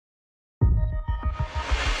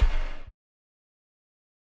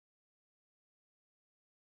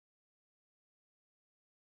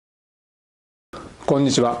こん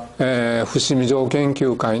にちは、伏見城研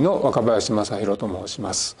究会の若林正弘と申し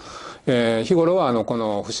ます。日頃はこ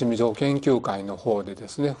の伏見城研究会の方でで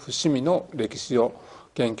すね、伏見の歴史を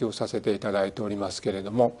研究させていただいておりますけれ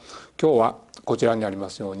ども、今日はこちらにありま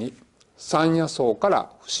すように三夜荘から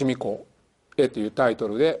伏見港へというタイト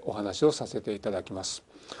ルでお話をさせていただきます。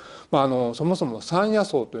そもそも三夜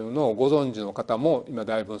荘というのをご存知の方も今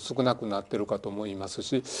だいぶ少なくなっているかと思います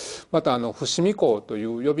し、また伏見港とい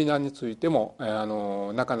う呼び名についても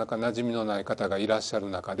なかなか馴染みのない方がいらっしゃる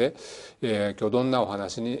中で、今日どんなお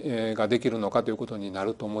話ができるのかということにな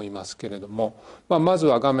ると思いますけれども、まず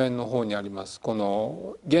は画面の方にありますこ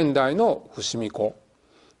の現代の伏見港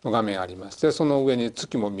の画面ありまして、その上に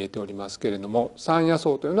月も見えておりますけれども、三夜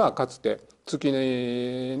荘というのはかつて月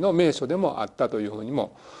の名所でもあったというふうに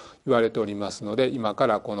も言われておりますので、今か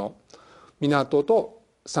らこの港と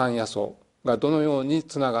三夜荘がどのように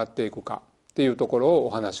つながっていくかっていうところをお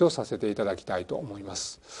話をさせていただきたいと思いま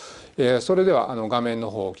す。それでは画面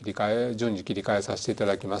の方を順次切り替えさせていた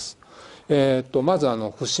だきます。まず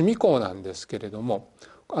伏見港なんですけれども、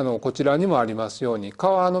こちらにもありますように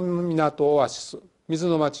川の港オアシス、水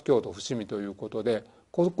の町京都伏見ということで、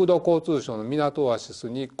国土交通省の港オアシス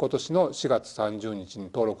に今年の4月30日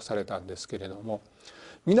に登録されたんですけれども、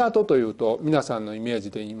港というと皆さんのイメー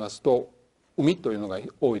ジで言いますと海というのが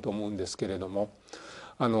多いと思うんですけれども、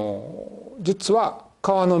実は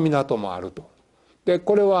川の港もあると。で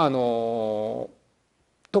これは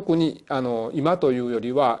特に今というよ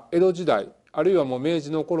りは江戸時代あるいはもう明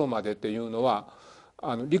治の頃までっていうのは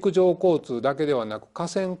陸上交通だけではなく河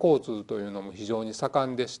川交通というのも非常に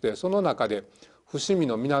盛んでして、その中で伏見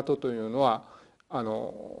の港というのは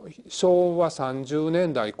昭和30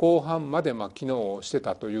年代後半まで機能して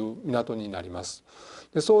たという港になります。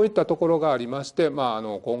でそういったところがありまして、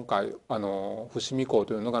今回伏見港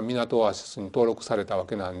というのが港オアシスに登録されたわ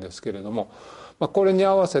けなんですけれども、これに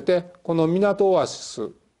合わせてこの港オアシス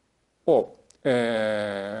を、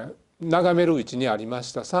眺める位置にありま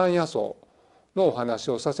した三夜荘のお話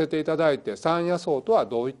をさせていただいて、三夜荘とは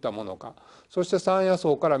どういったものか、そして三夜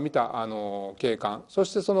荘から見た景観、そ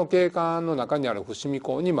してその景観の中にある伏見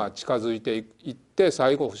港に近づいていって、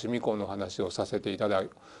最後伏見港の話をさせていただ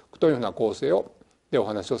くというような構成でお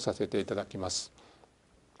話をさせていただきます。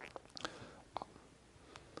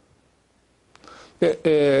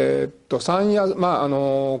で三夜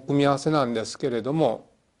組み合わせなんですけれども、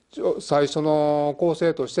最初の構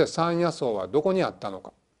成として三夜荘はどこにあったの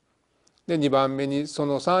か。で2番目にそ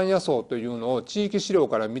の三夜荘というのを地域資料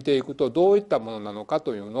から見ていくとどういったものなのか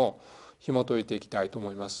というのを紐解いていきたいと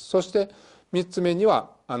思います。そして3つ目に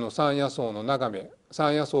は三夜荘の眺め、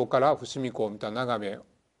三夜荘から伏見港を見た眺め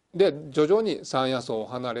で徐々に三夜荘を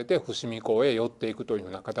離れて伏見港へ寄っていくというよ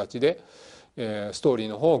うな形でストーリー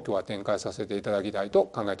の方を今日は展開させていただきたいと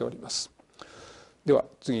考えております。では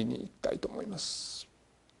次に行きたいと思います。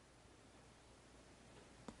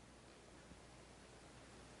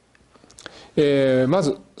ま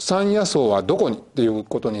ず三夜荘はどこにっていう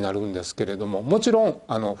ことになるんですけれども、もちろん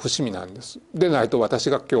伏見なんです。でないと私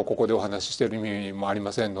が今日ここでお話ししている意味もあり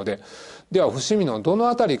ませんので、では伏見のどの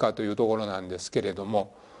辺りかというところなんですけれど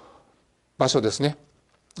も、場所ですね。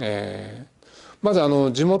まず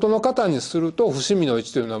地元の方にすると伏見の位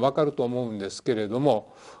置というのは分かると思うんですけれど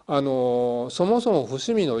も、そもそも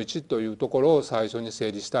伏見の位置というところを最初に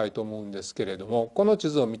整理したいと思うんですけれども、この地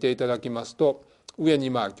図を見ていただきますと上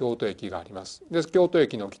に京都駅があります。で京都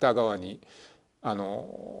駅の北側に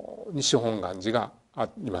西本願寺があ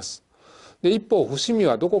ります。で一方伏見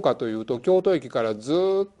はどこかというと、京都駅からず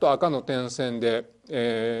っと赤の点線で、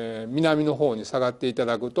南の方に下がっていた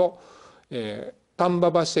だくと、丹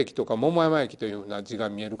波橋駅とか桃山駅というような字が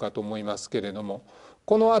見えるかと思いますけれども、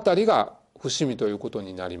この辺りが伏見ということ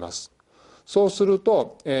になります。そうする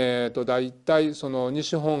と、大体その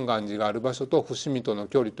西本願寺がある場所と伏見との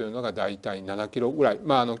距離というのが大体7キロぐらい、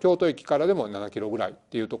京都駅からでも7キロぐらいっ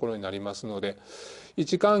ていうところになりますので、位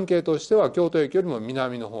置関係としては京都駅よりも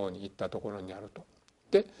南の方に行ったところにあると。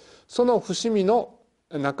でその伏見の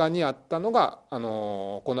中にあったのがこ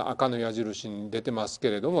の赤の矢印に出てますけ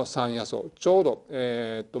れども三夜荘、ちょうど、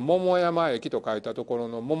桃山駅と書いたところ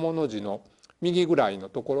の桃の字の右ぐらいの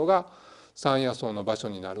ところが三夜荘の場所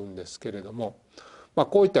になるんですけれども、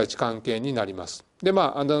こういった位置関係になります。で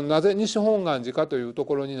なぜ西本願寺かというと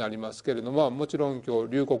ころになりますけれども、もちろん今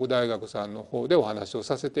日龍谷大学さんの方でお話を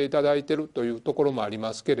させていただいているというところもあり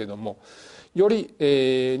ますけれども、より、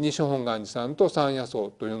西本願寺さんと三夜荘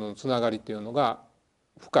というののつながりというのが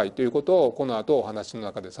深いということをこの後お話の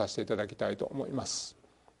中でさせていただきたいと思います。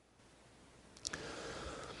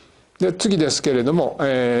で次ですけれども、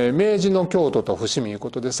明治の京都と伏見というこ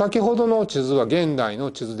とで、先ほどの地図は現代の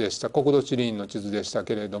地図でした、国土地理院の地図でした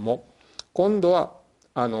けれども、今度は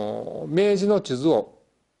明治の地図を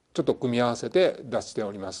ちょっと組み合わせて出して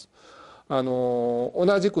おります。同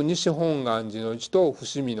じく西本願寺の位置と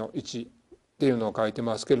伏見の位置っていうのを書いて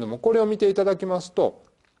ますけれども、これを見ていただきますと、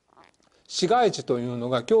市街地というの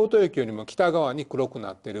が京都駅よりも北側に黒く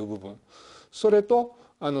なっている部分、それと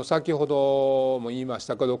先ほども言いまし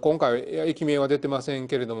たけど、今回駅名は出てません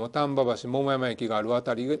けれども、丹波橋桃山駅があるあ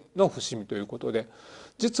たりの伏見ということで、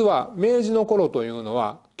実は明治の頃というの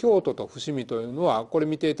は京都と伏見というのは、これ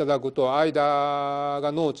見ていただくと間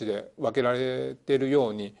が農地で分けられているよ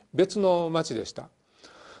うに別の町でした。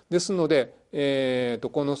ですので、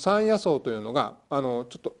この三夜荘というのがちょっ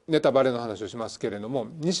とネタバレの話をしますけれども、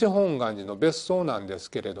西本願寺の別荘なんで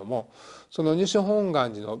すけれども、その西本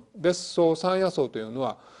願寺の別荘三夜荘というの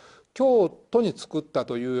は京都に作った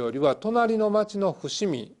というよりは隣の町の伏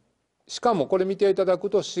見、しかもこれ見ていただく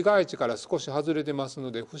と市街地から少し外れてます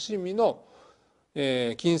ので、伏見の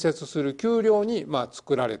近接する丘陵に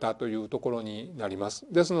作られたというところになります。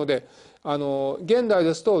ですので現代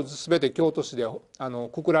ですと全て京都市で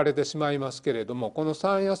くくられてしまいますけれども、この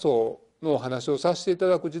三夜荘のお話をさせていた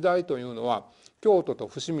だく時代というのは京都と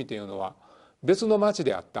伏見というのは別の町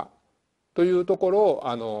であったというところ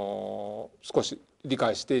を少し理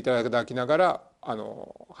解していただきながら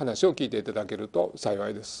話を聞いていただけると幸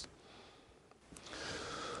いです。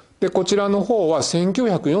でこちらの方は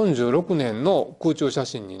1946年の空中写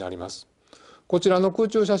真になります。こちらの空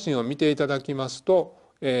中写真を見ていただきますと、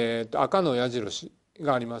赤の矢印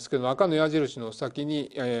がありますけど、赤の矢印の先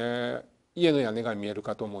に、家の屋根が見える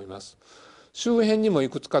かと思います。周辺にもい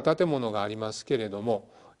くつか建物がありますけれども、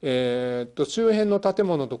周辺の建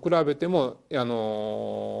物と比べても屋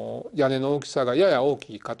根の大きさがやや大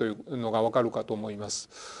きいかというのが分かるかと思います。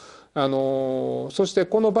そして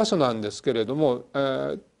この場所なんですけれども、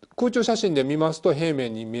空中写真で見ますと平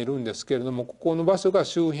面に見えるんですけれども、ここの場所が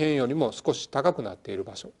周辺よりも少し高くなっている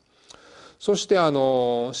場所、そして下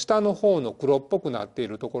の方の黒っぽくなってい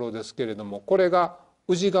るところですけれども、これが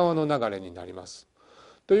宇治川の流れになります。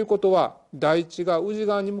ということは台地が宇治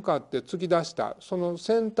川に向かって突き出したその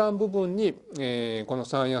先端部分に、この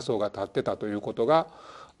三夜荘が立ってたということが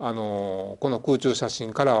この空中写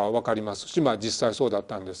真からは分かりますし、実際そうだっ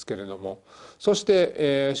たんですけれども、そし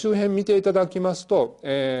て、周辺見ていただきますと、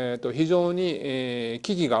非常に、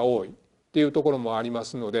木々が多いっていうところもありま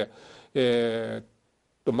すので、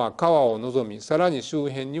川を望みさらに周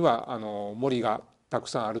辺には森がたく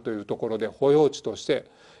さんあるというところで保養地として、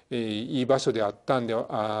いい場所であっ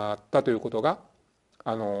たということが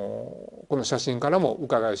この写真からも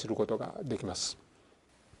伺い知ることができます。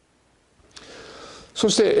そ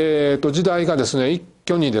して、時代がですね一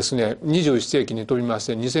挙にですね21世紀に飛びまし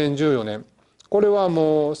て2014年、これは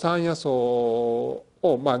もう三夜荘を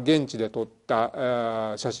現地で撮っ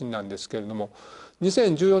た写真なんですけれども、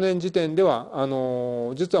2014年時点では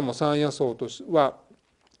実はもう三夜荘としては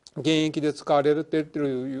現役で使われてい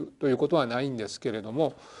るということはないんですけれど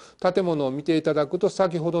も、建物を見ていただくと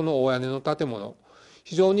先ほどの大屋根の建物、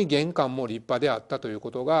非常に玄関も立派であったというこ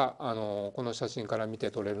とがこの写真から見て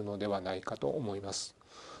取れるのではないかと思います。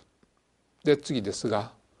で次です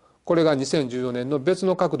が、これが2014年の別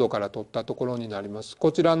の角度から撮ったところになります。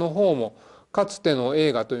こちらの方もかつての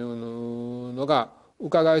映画というのが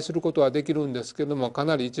伺い知ることはできるんですけれども、か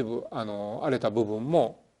なり一部荒れた部分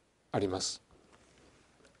もあります。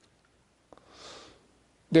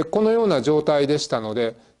でこのような状態でしたの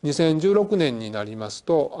で、2016年になります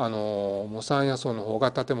ともう三夜荘の方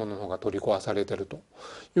が建物の方が取り壊されていると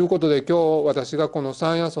いうことで、今日私がこの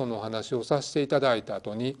三夜荘のお話をさせていただいた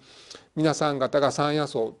後に、皆さん方が三夜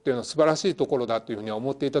荘っていうのは素晴らしいところだというふうには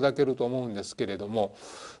思っていただけると思うんですけれども、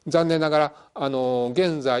残念ながら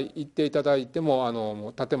現在行っていただいて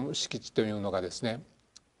も建物敷地というのがですね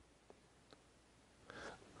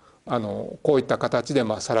こういった形で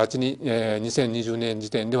更地に2020年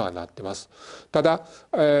時点ではなってます。ただ、こ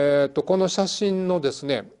の写真のです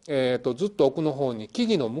ね、ずっと奥の方に木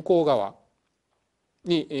々の向こう側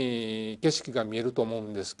に景色が見えると思う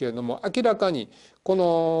んですけれども、明らかにこ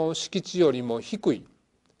の敷地よりも低い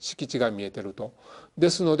敷地が見えてると。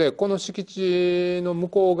ですのでこの敷地の向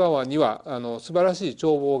こう側には素晴らしい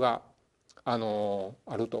眺望があ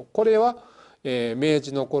ると。これは明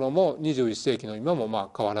治の頃も21世紀の今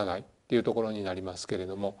も変わらないっていうところになりますけれ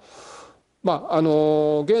ども、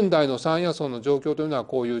現代の三夜荘の状況というのは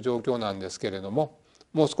こういう状況なんですけれども、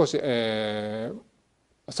もう少し、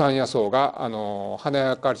三夜荘が華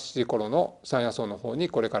やかしい頃の三夜荘の方に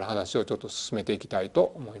これから話をちょっと進めていきたい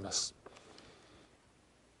と思います。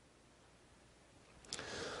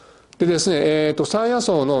でですね、三夜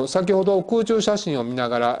荘の先ほど空中写真を見な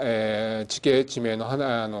がら、地形地名の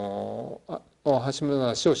話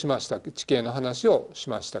をしました、地形の話をし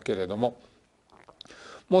ましたけれども、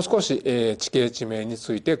もう少し、地形地名に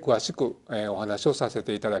ついて詳しく、お話をさせ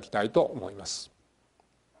ていただきたいと思います。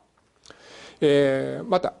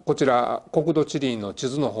またこちら国土地理院の地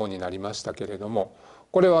図の方になりましたけれども、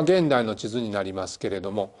これは現代の地図になりますけれど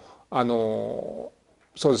も、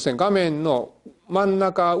そうですね、画面の真ん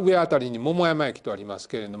中上あたりに桃山駅とあります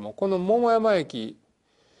けれども、この桃山駅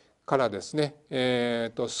からですね、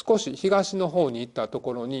少し東の方に行ったと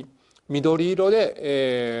ころに緑色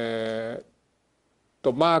で、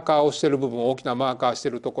マーカーをしている部分、大きなマーカーして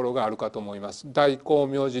いるところがあるかと思います。大光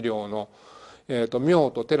明寺陵の、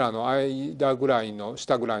廟と寺の間ぐらいの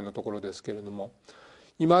下ぐらいのところですけれども、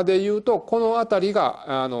今で言うとこの辺り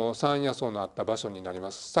が三夜荘のあった場所になり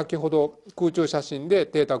ます。先ほど空中写真で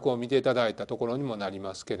邸宅を見ていただいたところにもなり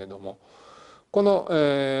ますけれども、この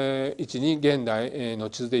位置に現代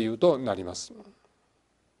の地図で言うとなります。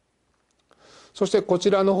そしてこ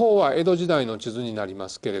ちらの方は江戸時代の地図になりま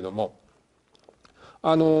すけれども、ち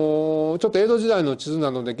ょっと江戸時代の地図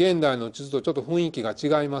なので現代の地図とちょっと雰囲気が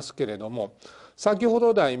違いますけれども、先ほ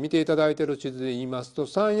ど来見ていただいている地図で言いますと、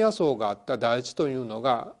三夜荘があった台地というの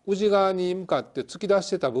が宇治川に向かって突き出し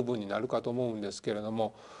てた部分になるかと思うんですけれど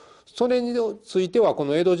も、それについてはこ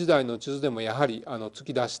の江戸時代の地図でもやはり突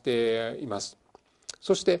き出しています。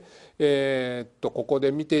そして、ここ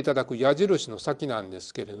で見ていただく矢印の先なんで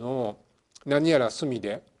すけれども、何やら墨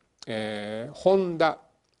で、本田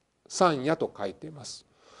三夜と書いています。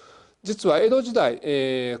実は江戸時代、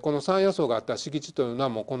この三夜荘があった敷地というのは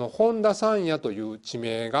もうこの本田三夜という地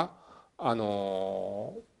名が、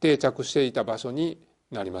定着していた場所に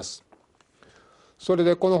なります。それ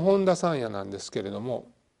でこの本田三夜なんですけれども、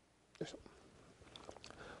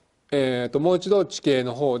もう一度地形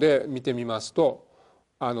の方で見てみますと、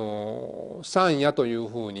三夜という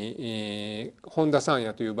ふうに、本田三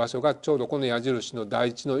夜という場所がちょうどこの矢印の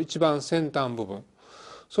台地の一番先端部分、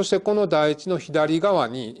そしてこの台地の左側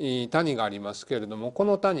に谷がありますけれども、こ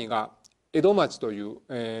の谷が江戸町という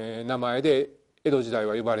名前で江戸時代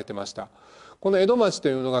は呼ばれてました。この江戸町と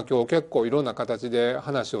いうのが今日結構いろんな形で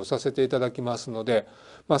話をさせていただきますので、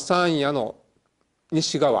三夜の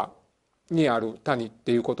西側にある谷っ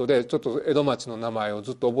ていうことで、ちょっと江戸町の名前を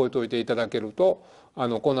ずっと覚えておいていただけると、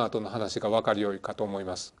この後の話が分かりよいかと思い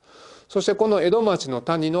ます。そしてこの江戸町の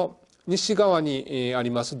谷の西側にあ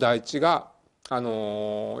ります台地が一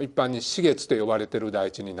般に四月と呼ばれている台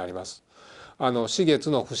地になります。四月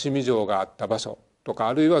の伏見城があった場所とか、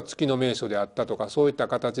あるいは月の名所であったとか、そういった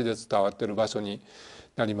形で伝わっている場所に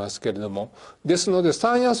なりますけれども、ですので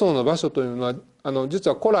三夜荘の場所というのは実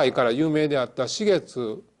は古来から有名であった四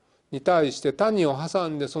月に対して谷を挟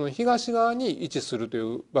んでその東側に位置すると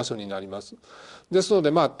いう場所になります。ですの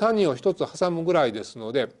で谷を一つ挟むぐらいです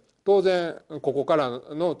ので、当然ここから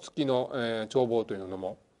の月の眺望というの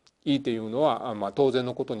もいいというのは当然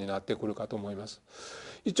のことになってくるかと思います。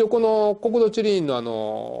一応この国土地理院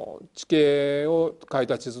の地形を書い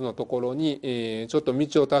た地図のところにちょっと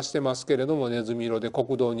道を足してますけれども、ネズミ色で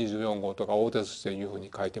国道24号とか大手筋というふう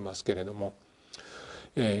に書いてますけれども、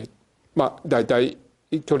大体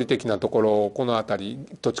距離的なところをこの辺り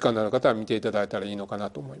土地勘のある方は見ていただいたらいいのか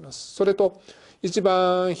なと思います。それと一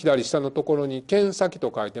番左下のところに剣先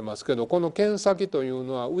と書いてますけど、この剣先という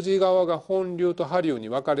のは宇治川が本流と下流に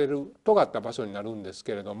分かれる尖った場所になるんです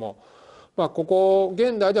けれども、ここ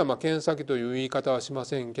現代では剣先という言い方はしま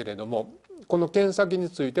せんけれども、この剣先に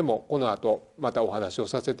ついてもこの後またお話を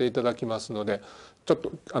させていただきますので、ちょっ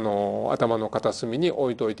と頭の片隅に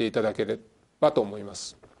置いといていただければと思いま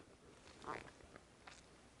す。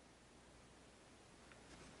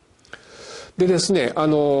でですね、そ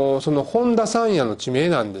の本田三夜の地名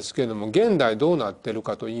なんですけれども、現代どうなってる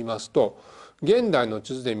かと言いますと、現代の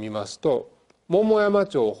地図で見ますと桃山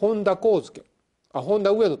町本田上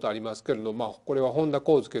野とありますけれども、これは本田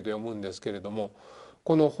上野と読むんですけれども、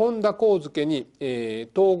この本田上野に、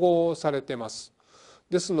統合されてます。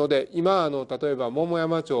ですので今例えば桃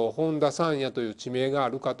山町本田三夜という地名があ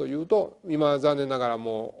るかというと、今残念ながら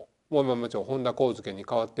もう桃山町本田上野に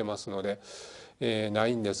変わってますので、な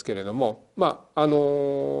いんですけれども、現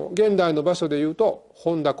代の場所でいうと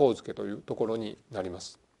本田上野というところになりま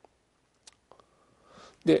す。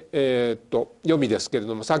で、読みですけれ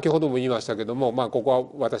ども、先ほども言いましたけども、ここは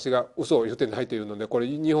私が嘘を言ってないというので、これ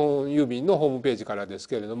日本郵便のホームページからです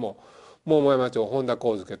けれども、桃山町本田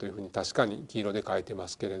上野というふうに確かに黄色で書いてま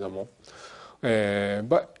すけれども、現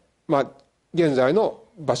在の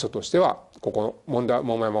場所としてはここ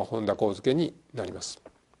桃山本田上野になります。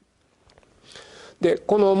で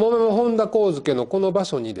この木綿本田上野のこの場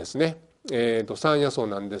所にですね、三夜荘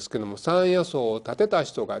なんですけども、三夜荘を建てた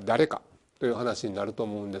人が誰かという話になると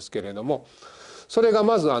思うんですけれども、それが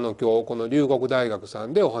まず今日この龍谷大学さ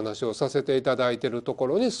んでお話をさせていただいているとこ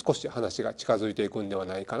ろに少し話が近づいていくんでは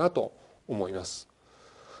ないかなと思います。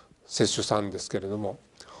摂取さんですけれども、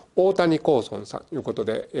大谷光尊さんということ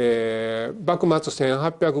で、幕末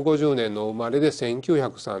1850年の生まれで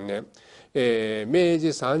1903年、明治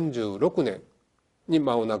36年に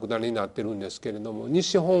お亡くなりになってるんですけれども、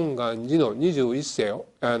西本願寺の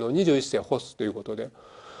21世発すということで、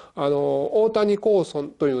大谷光尊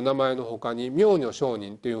という名前のほかに明如上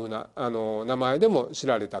人というふうな名前でも知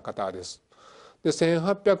られた方です。で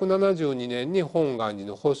1872年に本願寺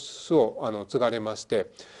の発出を継がれまし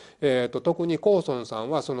て、特に光尊さん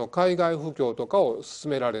はその海外布教とかを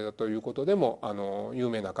進められたということでも有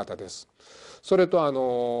名な方です。それ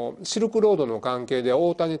とシルクロードの関係で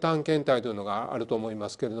大谷探検隊というのがあると思いま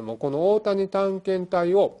すけれども、この大谷探検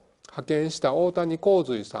隊を派遣した大谷光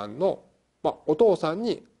随さんの、お父さん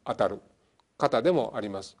にあたる方でもあり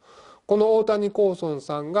ます。この大谷光尊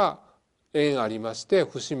さんが縁ありまして、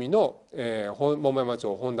伏見の桃山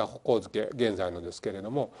町本田鉾漬現在のですけれ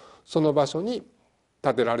ども、その場所に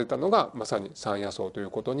建てられたのがまさに三夜荘とい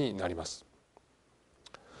うことになります。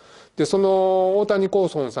でその大谷光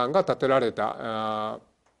尊さんが建てられた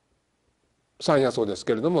三夜荘です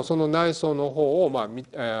けれども、その内装の方を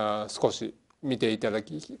少し見ていただ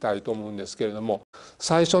きたいと思うんですけれども、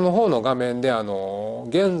最初の方の画面で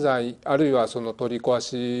現在あるいはその取り壊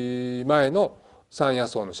し前の三夜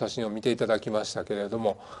荘の写真を見ていただきましたけれど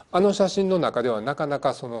も、写真の中ではなかな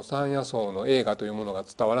かその三夜荘の映画というものが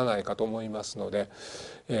伝わらないかと思いますので、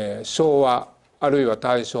昭和あるいは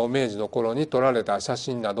大正明治の頃に撮られた写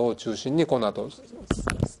真などを中心にこの後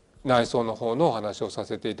内装の方のお話をさ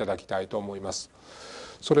せていただきたいと思います。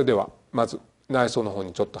それではまず内装の方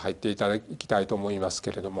にちょっと入っていただきたいと思います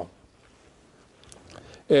けれども、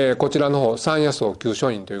こちらの方三夜荘旧書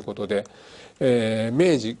院ということで、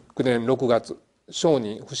明治9年6月商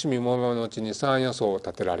人伏見桃山の地に三夜荘を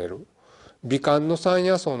建てられる。美観の三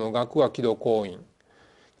夜荘の学は木戸光院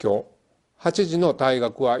経、八時の大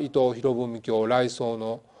学は伊藤博文経来荘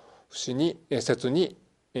の節に説に、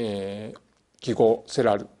記号せ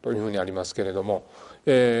らるというふうにありますけれども、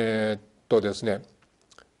ですね、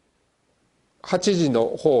八時の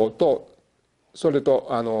方とそれ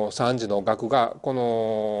と三時の学がこ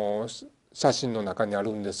の写真の中にあ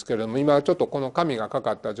るんですけれども、今ちょっとこの紙がか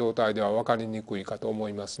かった状態では分かりにくいかと思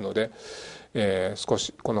いますので、少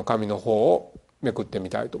しこの紙の方をめくってみ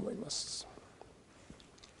たいと思います。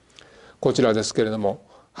こちらですけれども、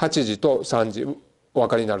8時と3時お分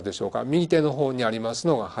かりになるでしょうか。右手の方にあります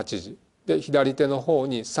のが8時で、左手の方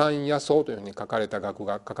に三夜荘というふうに書かれた額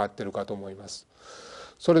がかかっているかと思います。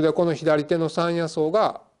それでこの左手の三夜荘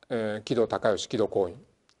が木戸孝允木戸光院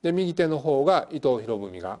で、右手の方が伊藤博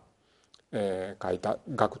文が書いた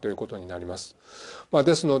額ということになります。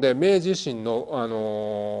ですので明治維新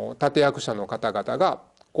の立役者の方々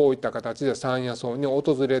がこういった形で三夜荘に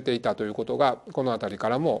訪れていたということがこの辺りか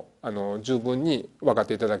らも十分に分かっ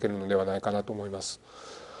ていただけるのではないかなと思います。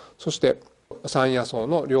そして三夜荘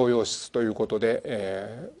の療養室ということ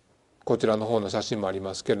で、こちらの方の写真もあり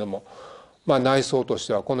ますけれども、内装とし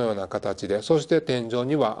てはこのような形で、そして天井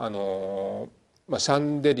にはシャ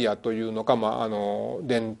ンデリアというのか、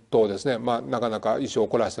電灯ですね、なかなか衣装を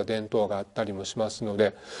凝らした電灯があったりもしますの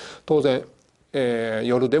で、当然、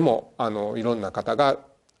夜でもいろんな方が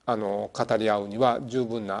語り合うには十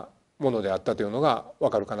分なものであったというのがわ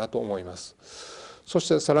かるかなと思います。そし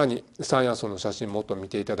てさらに三夜荘の写真もっと見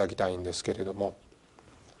ていただきたいんですけれども、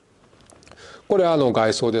これは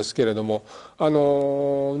外装ですけれども、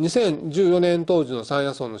2014年当時の三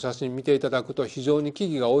夜荘の写真見ていただくと非常に木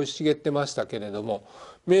々が生い茂ってましたけれども、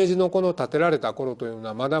明治のこの建てられた頃というの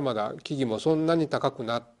はまだまだ木々もそんなに高く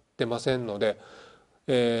なってませんので、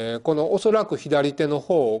このおそらく左手の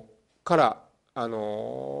方から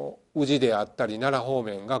宇治であったり奈良方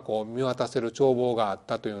面がこう見渡せる眺望があっ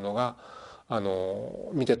たというのが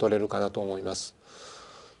見て取れるかなと思います。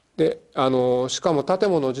でしかも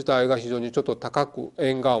建物自体が非常にちょっと高く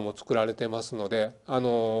縁側も作られてますので、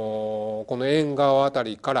この縁側あた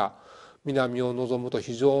りから南を望むと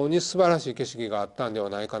非常に素晴らしい景色があったんでは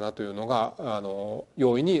ないかなというのが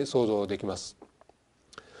容易に想像できます。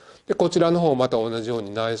でこちらの方また同じよう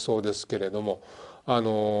に内装ですけれども、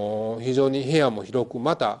非常に部屋も広く、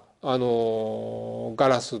またガ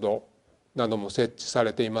ラス戸なども設置さ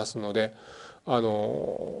れていますので、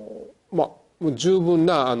十分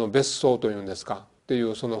な別荘というんですかっってい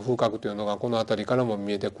うその風格というのがこの辺りからも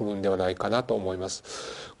見えてくるんではないかなと思います。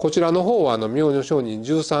こちらの方は明如上人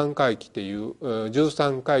13回忌という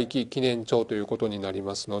13回忌記念帳ということになり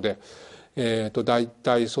ますので、大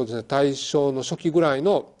体そうですね、大正の初期ぐらい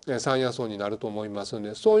の山野草になると思いますの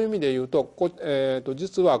で、そういう意味で言うと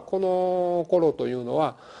実はこの頃というの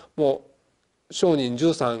はもう上人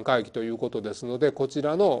13回忌ということですので、こち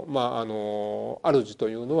らの、主と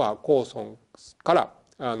いうのは高尊から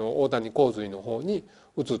大谷洪水の方に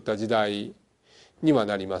移った時代には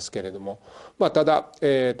なりますけれども、ただ、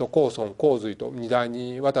高尊洪水と2代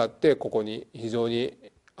にわたってここに非常に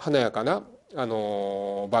華やかな場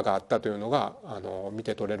があったというのが見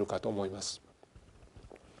て取れるかと思います。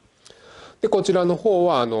でこちらの方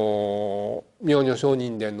は明如上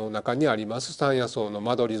人殿の中にあります三夜荘の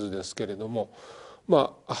間取り図ですけれども、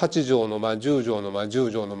8畳の間10畳の間10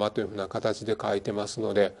畳の間というふうな形で書いてます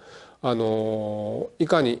ので、い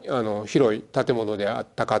かに広い建物であっ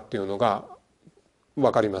たかっていうのが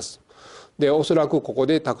分かります。でおそらくここ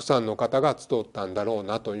でたくさんの方が集ったんだろう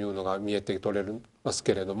なというのが見えて取れます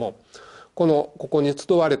けれども、ここに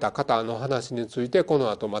集われた方の話についてこの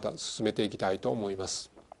後また進めていきたいと思います。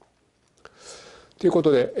というこ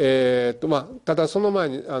とで、ただその前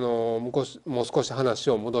にもう少し話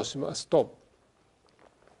を戻しますと、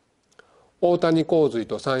大谷洪水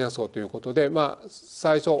と山野荘ということで、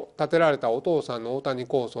最初建てられたお父さんの大谷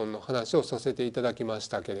高尊の話をさせていただきまし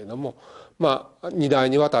たけれども、2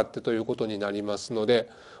代にわたってということになりますので、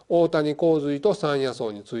大谷洪水と山野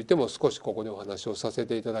荘についても少しここでお話をさせ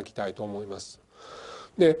ていただきたいと思います。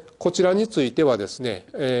でこちらについてはですね、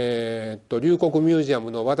龍谷ミュージア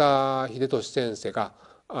ムの和田秀俊先生が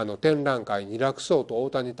展覧会二楽荘と大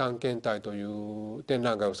谷探検隊という展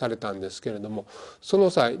覧会をされたんですけれども、その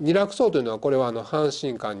際二楽荘というのはこれは阪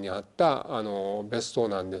神間にあった別荘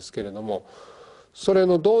なんですけれども、それ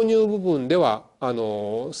の導入部分では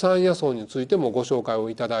山野荘についてもご紹介を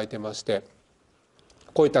いただいてまして、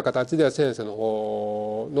こういった形で先生の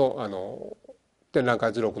方の展覧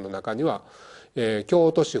会図録の中には、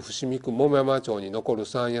京都市伏見区桃山町に残る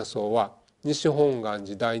山野荘は西本願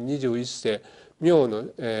寺第21世明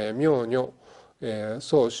如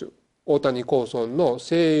宗主大谷高尊の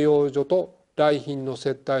静養所と来賓の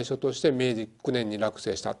接待所として明治9年に落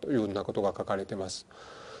成したというようなことが書かれています。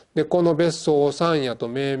でこの別荘を山野と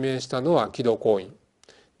命名したのは木戸光院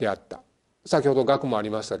であった。先ほど学もあり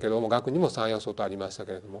ましたけれども、学にも山野荘とありました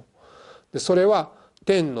けれども、でそれは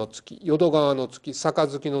天の月、淀川の月、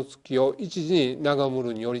杯の月を一時に眺む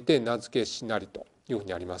るによりて名付けしなりというふう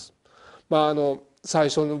にあります。最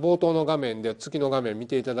初の冒頭の画面で月の画面見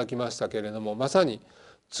ていただきましたけれども、まさに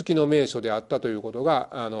月の名所であったということが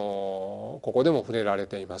ここでも触れられ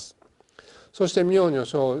ています。そして明如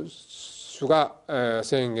宗主が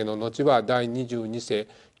宣言の後は第22世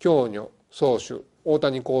京如宗主大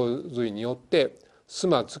谷洪水によって須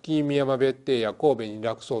磨月見山別邸や神戸に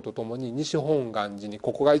楽荘とともに西本願寺に、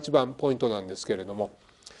ここが一番ポイントなんですけれども、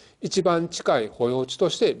一番近い保養地と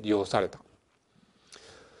して利用された。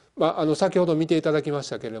先ほど見ていただきまし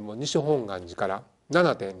たけれども、西本願寺から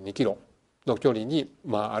 7.2 キロの距離に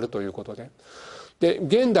あるということで、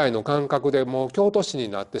現代の感覚でもう京都市に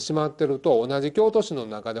なってしまっていると、同じ京都市の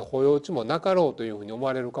中で保養地もなかろうというふうに思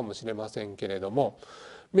われるかもしれませんけれども、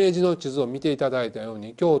明治の地図を見ていただいたよう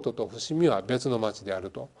に京都と伏見は別の町であ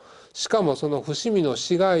ると。しかもその伏見の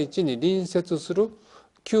市街地に隣接する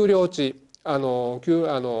丘陵地、山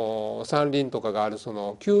林とかがあるそ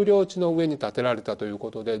の丘陵地の上に建てられたというこ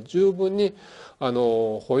とで、十分に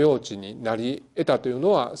保養地になり得たという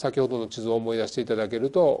のは、先ほどの地図を思い出していただけ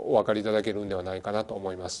るとお分かりいただけるんではないかなと思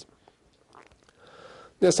います。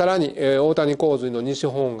でさらに大谷洪水の西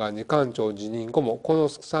本願寺館長辞任後も、この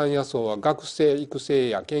山野荘は学生育成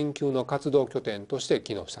や研究の活動拠点として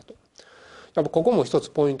機能したと。やっぱここも一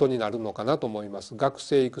つポイントになるのかなと思います。学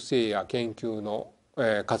生育成や研究の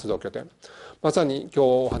活動拠点、まさに今日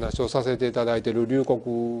お話をさせていただいている龍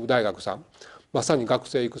谷大学さん、まさに学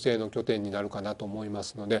生育成の拠点になるかなと思いま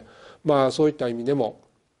すので、そういった意味でも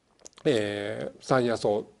山野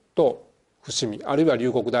荘と伏見、あるいは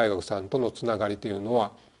龍谷大学さんとのつながりというの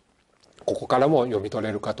はここからも読み取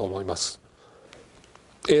れるかと思います。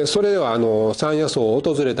それでは山野荘を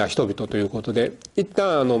訪れた人々ということで、一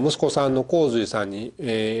旦息子さんの洪水さんに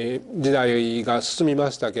時代が進みま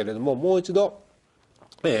したけれども、もう一度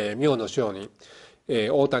明の上人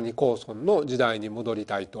大谷高尊の時代に戻り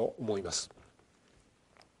たいと思います。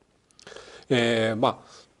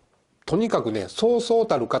とにかくね、そうそう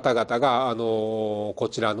たる方々がこ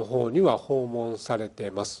ちらの方には訪問されて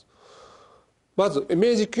います。まず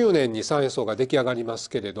明治9年に山野荘が出来上がります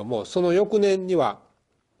けれども、その翌年には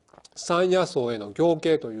山野荘への行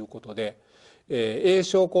啓ということで、栄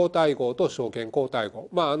商皇太后と昭憲皇太后、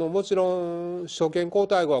もちろん昭憲皇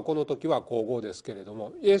太后はこの時は皇后ですけれど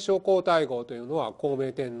も、栄商皇太后というのは孝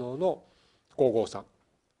明天皇の皇后さん、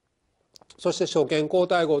そして昭憲皇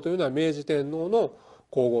太后というのは明治天皇の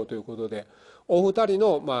皇后ということで、お二人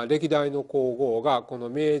の歴代の皇后がこの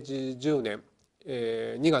明治10年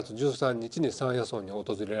2月13日に三夜荘に訪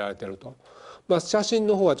れられていると。写真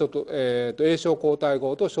の方はちょっと、栄商皇太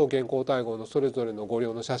后と昭憲皇太后のそれぞれの御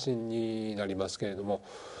陵の写真になりますけれども、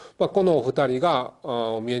このお二人が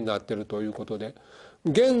お見えになっているということで、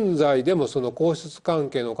現在でもその皇室関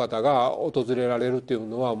係の方が訪れられるという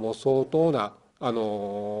のはもう相当な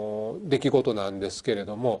出来事なんですけれ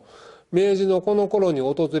ども、明治のこの頃に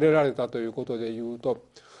訪れられたということでいうと、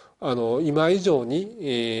今以上に、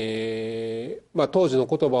当時の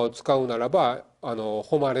言葉を使うならば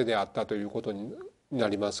誉れであったということにな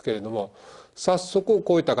りますけれども、早速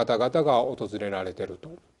こういった方々が訪れられていると。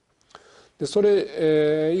でそ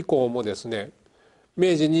れ、以降もですね、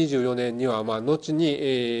明治24年には後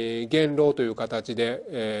に、元老という形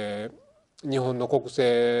で、日本の国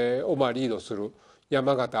政をリードする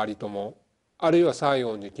山縣有朋、あるいは西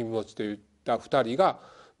園寺君持といった2人が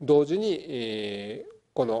同時に、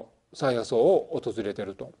この三夜荘を訪れてい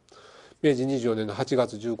ると。明治24年の8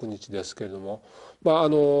月19日ですけれども、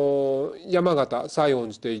山形西園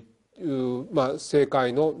寺という、政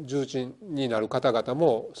界の重鎮になる方々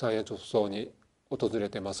も三夜荘に訪れ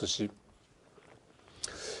てますし、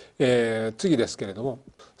次ですけれども、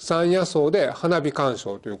三夜荘で花火鑑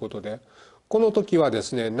賞ということで、この時はで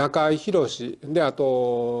すね、中井宏で、あ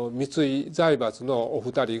と三井財閥のお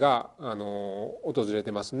二人が訪れ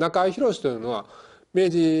てます。中井宏というのは明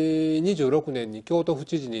治26年に京都府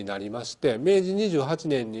知事になりまして、明治28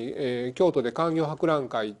年に、京都で官業博覧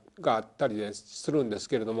会があったりするんです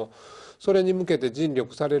けれども、それに向けて尽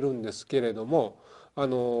力されるんですけれども、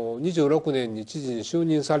26年に知事に就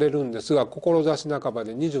任されるんですが、志半ば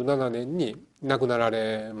で27年に亡くなら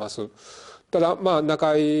れます。ただ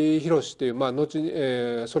中井宏という、後に、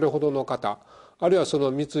それほどの方、あるいはその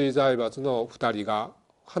三井財閥の2人が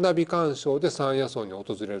花火鑑賞で三夜荘に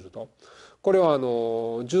訪れると。これは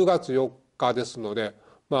10月4日ですので、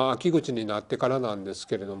秋口になってからなんです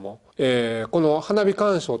けれども、この花火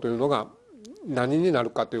鑑賞というのが何になる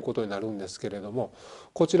かということになるんですけれども、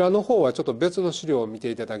こちらの方はちょっと別の資料を見て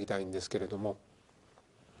いただきたいんですけれども、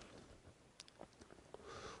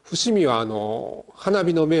伏見は花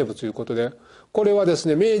火の名物ということで、これはです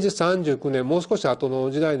ね、明治39年、もう少し後の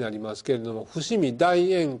時代になりますけれども、伏見大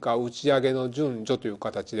煙火打ち上げの順序という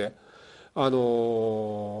形で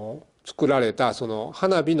作られたその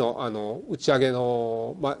花火の打ち上げ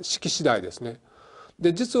の式次第ですね。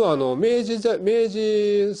で実は明治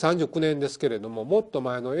39年ですけれども、もっと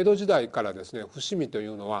前の江戸時代からですね、伏見とい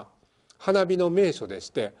うのは花火の名所でし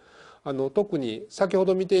て、特に先ほ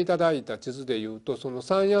ど見ていただいた地図でいうと、その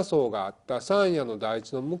三夜荘があった三夜の台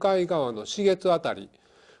地の向かい側の紫月あたり、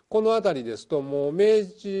この辺りですと、もう明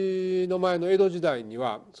治の前の江戸時代に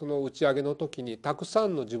はその打ち上げの時にたくさ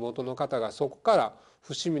んの地元の方がそこから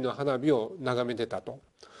伏見の花火を眺めてたと。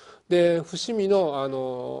で伏見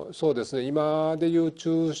のそうですね、今でいう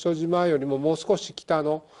中所島よりももう少し北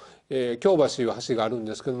の京橋という橋があるん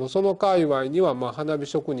ですけども、その界隈には花火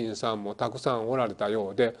職人さんもたくさんおられたよ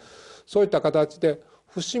うで、そういった形で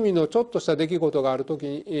伏見のちょっとした出来事がある時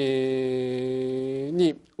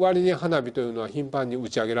に割に花火というのは頻繁に打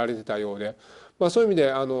ち上げられてたようで、そういう意味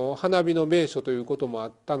で花火の名所ということもあ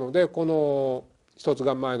ったので、この一つ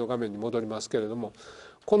が前の画面に戻りますけれども、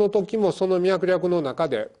この時もその脈絡の中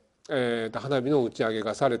で、花火の打ち上げ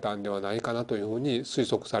がされたんではないかなというふうに推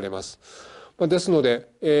測されます。ですの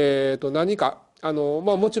で、何か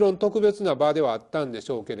もちろん特別な場ではあったんで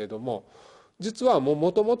しょうけれども、実は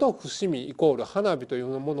もともと伏見イコール花火という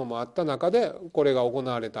ものもあった中でこれが行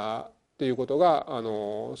われたということが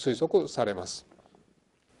推測されます。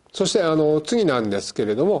そして次なんですけ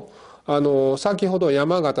れども、先ほど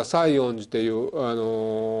山形西園寺とい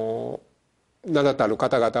う名だたる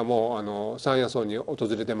方々も三夜荘に訪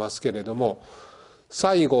れてますけれども、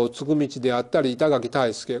西郷嗣道であったり板垣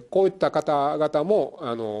退助、こういった方々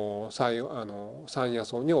も三夜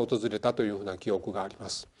荘に訪れたというふうな記憶がありま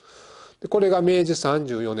す。これが明治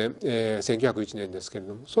34年、1901年ですけれ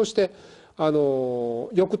ども、そして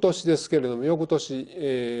翌年ですけれども、翌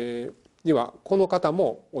年、にはこの方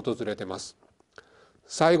も訪れてます。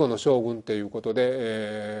最後の将軍ということ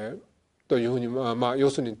で、というふうに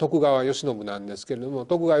要するに徳川慶喜なんですけれども、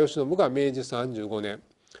徳川慶喜が明治35年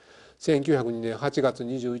1902年8月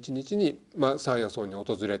21日に三夜荘に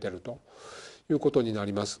訪れているということにな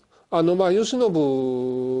ります。慶喜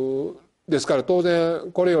ですから当然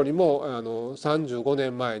これよりも35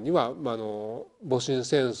年前には戊辰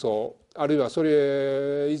戦争あるいはそ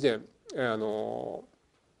れ以前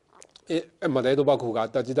まだ江戸幕府があっ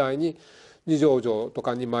た時代に二条城と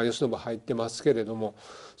かに慶喜入ってますけれども、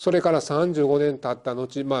それから35年経った後、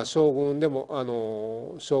将軍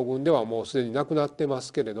ではもうすでに亡くなってま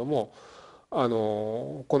すけれども、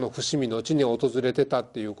この伏見の地に訪れてたっ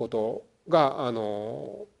ていうことが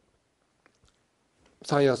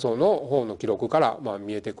三夜荘の方の記録から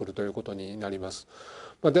見えてくるということになります。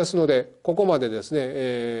ですのでここまでです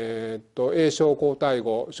ね、永正皇太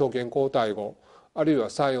后、昭憲皇太后、あるいは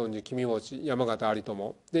西園寺君持、山形有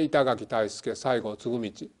朋で板垣退助、西郷嗣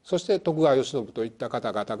道、そして徳川慶喜といった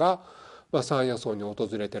方々が三夜荘に訪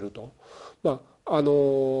れてると。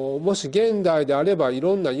もし現代であればい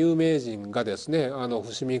ろんな有名人がですね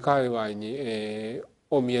伏見界隈に、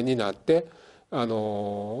お見えになって今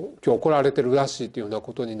日来られてるらしいというような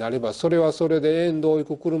ことになれば、それはそれで沿道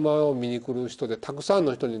行く車を見に来る人でたくさん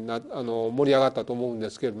の人に盛り上がったと思うんで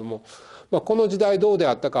すけれども、この時代どうで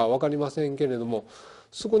あったかは分かりませんけれども、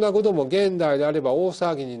少なくとも現代であれば大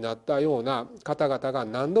騒ぎになったような方々が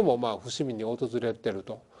何度も伏見に訪れてる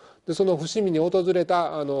と。でその伏見に訪れ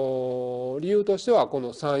た理由としてはこ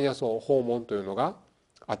の三夜荘訪問というのが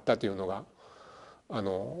あったというのが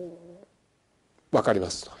分かりま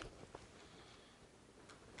す。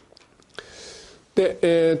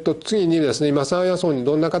で次にですね、今三夜荘に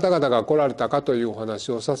どんな方々が来られたかというお話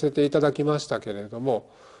をさせていただきましたけれども、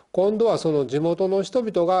今度はその地元の人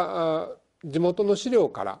々が地元の資料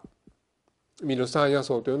から見る三夜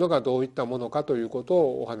荘というのがどういったものかということ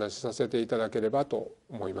をお話しさせていただければと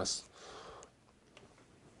思います。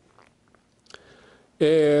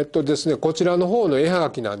ですね、こちらの方の絵は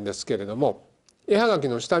がきなんですけれども、絵はがき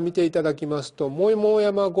の下見ていただきますと、桃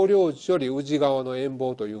山御領地より宇治川の遠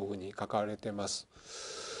望というふうに書かれてます。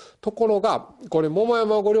ところがこれ桃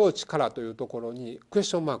山御領地からというところにクエス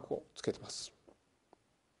チョンマークをつけてます。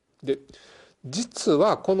で実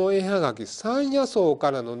はこの絵はがき三夜荘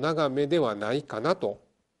からの眺めではないかなと。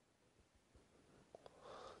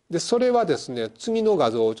でそれはですね、次の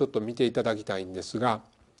画像をちょっと見ていただきたいんですが、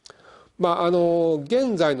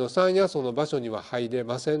現在の三夜荘の場所には入れ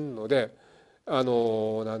ませんのでな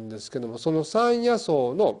んですけども、その三夜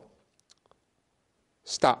荘の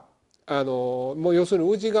下もう要するに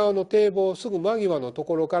宇治川の堤防すぐ間際のと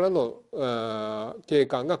ころからの景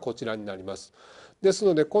観がこちらになります。です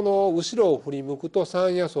のでこの後ろを振り向くと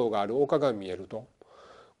三夜荘がある丘が見えると。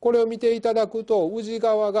これを見ていただくと宇治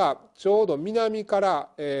川がちょうど南から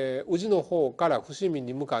宇治の方から伏見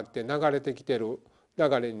に向かって流れてきてる流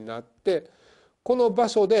れになって、この場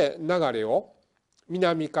所で流れを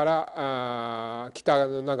南から北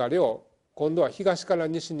の流れを今度は東から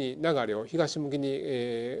西に流れを東向きに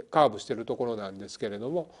カーブしているところなんですけれど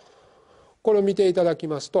も、これを見ていただき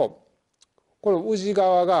ますと、この宇治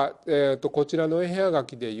川がこちらの絵はが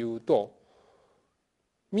きでいうと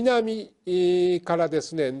南からで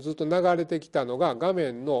すねずっと流れてきたのが画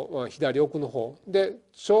面の左奥の方で、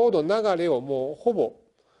ちょうど流れをもうほぼ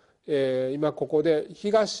今ここで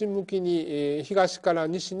東向きに東から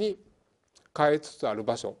西に変えつつある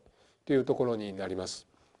場所というところになります。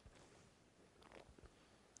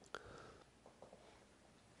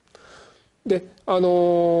で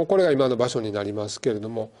これが今の場所になりますけれど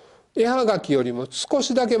も、絵はがきよりも少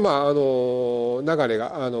しだけ流れがこ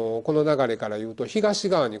の流れからいうと東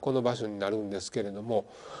側にこの場所になるんですけれども、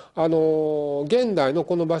現代の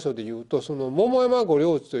この場所でいうとその桃山御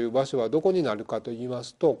領地という場所はどこになるかといいま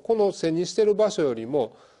すと、この背にしている場所より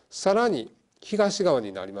もさらに東側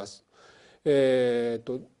になります。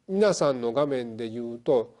皆さんの画面でいう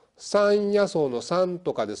と三夜荘の3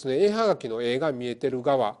とかですね、絵はがきの絵が見えてる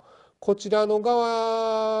側、こちらの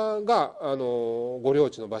側が御領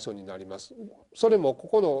地の場所になります。それもこ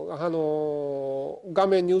この画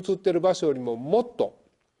面に映ってる場所よりももっと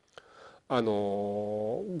画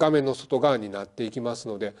面の外側になっていきます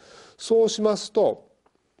ので、そうしますと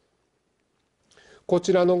こ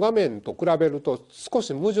ちらの画面と比べると少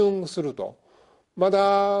し矛盾すると。まだ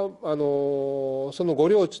その御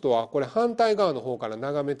領地とはこれ反対側の方から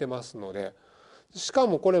眺めてますので、しか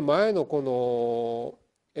もこれ前のこの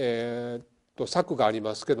柵があり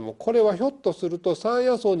ますけども、これはひょっとすると三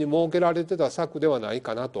夜荘に設けられてた柵ではない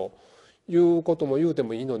かなということも言うて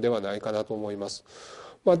もいいのではないかなと思います。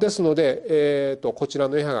ですので、こちら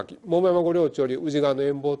の絵はがき桃山御領地より宇治川の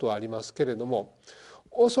遠望とはありますけれども、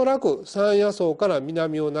おそらく三夜荘から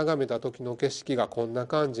南を眺めた時の景色がこんな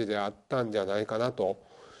感じであったんじゃないかなと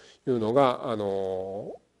いうのが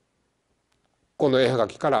この絵はが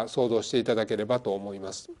きから想像していただければと思い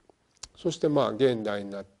ます。そして現代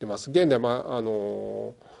になってます。現代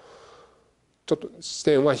ちょっと視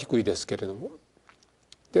点は低いですけれども。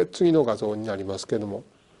で次の画像になりますけれども、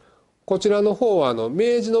こちらの方は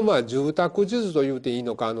明治の住宅地図というていい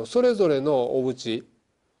のか、それぞれのお家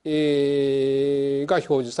が表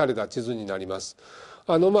示された地図になります。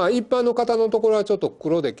一般の方のところはちょっと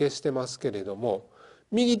黒で消してますけれども、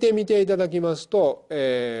右手見ていただきますと、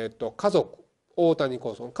家族大谷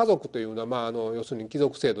高村、家族というのは要するに貴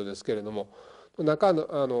族制度ですけれども、中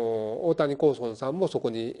の大谷高村さんもそこ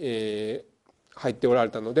に、入っておられ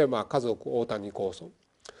たので、家族大谷高村。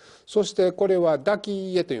そしてこれは抱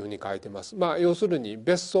き家というふうに書いてます。要するに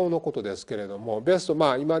別荘のことですけれども、別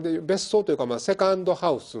荘、今でいう別荘というか、セカンド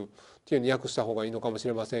ハウスっていうふうに訳した方がいいのかもし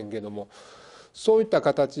れませんけれども、そういった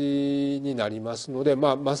形になりますので、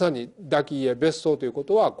まさに抱き家別荘というこ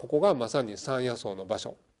とは、ここがまさに三夜荘の場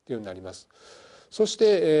所っていうふうになります。そし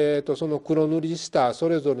て、その黒塗りしたそ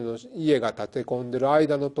れぞれの家が建て込んでる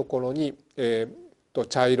間のところに、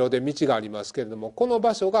茶色で道がありますけれども、この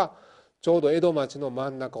場所がちょうど江戸町の真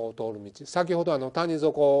ん中を通る道、先ほど谷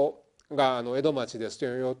底が江戸町です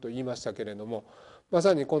よと言いましたけれども、ま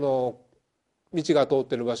さにこの道が通っ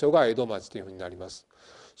ている場所が江戸町というふうになります。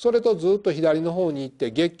それとずっと左の方に行っ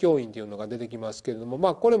て月経院というのが出てきますけれど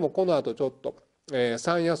も、これもこの後ちょっと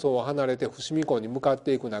三夜荘を離れて伏見港に向かっ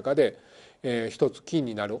ていく中で一つキー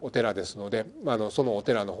になるお寺ですので、そのお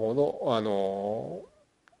寺の方の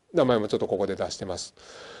名前もちょっとここで出してます。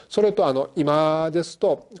それと今です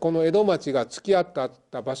とこの江戸町が突き当たっ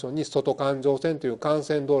た場所に外環状線という幹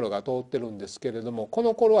線道路が通ってるんですけれども、こ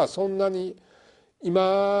の頃はそんなに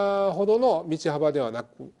今ほどの道幅ではな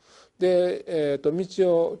く、で、道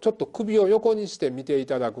をちょっと首を横にして見てい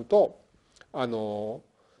ただくと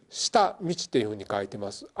下道っていうふうに書いて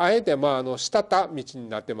ます。あえて下田道に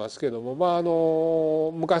なってますけど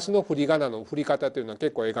も、昔の振り仮名の振り方というのは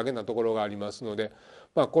結構ええ加減なところがありますので、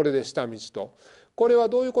これで下道と。これは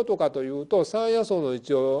どういうことかというと、三夜荘の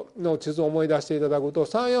一応の地図を思い出していただくと、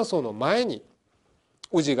三夜荘の前に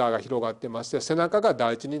宇治川が広がってまして、背中が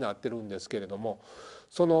台地になってるんですけれども、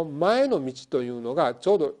その前の道というのがち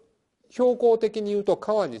ょうど標高的に言うと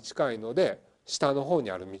川に近いので下の方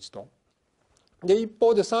にある道と。で一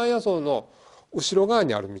方で三夜荘の後ろ側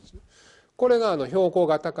にある道、これが標高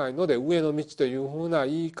が高いので上の道というふうな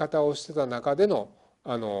言い方をしてた中での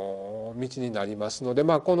道になりますので、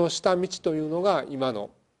この下道というのが今の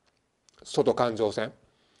外環状線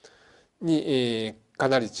にか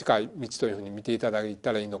なり近い道というふうに見ていただい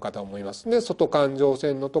たらいいのかと思います。で外環状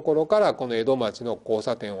線のところからこの江戸町の交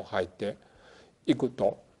差点を入っていく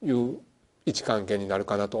という位置関係になる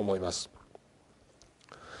かなと思います。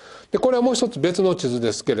でこれはもう一つ別の地図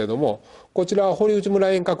ですけれども、こちらは堀内村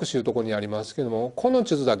遠隔市というところにありますけれども、この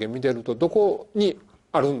地図だけ見てるとどこに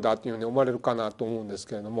あるんだというふうに思われるかなと思うんです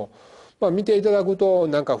けれども、見ていただくと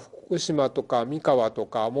なんか福島とか三河と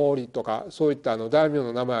か毛利とかそういった大名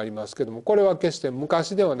の名前ありますけども、これは決して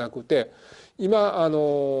昔ではなくて今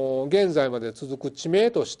現在まで続く地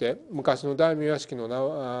名として昔の大名屋敷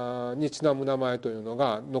のにちなむ名前というの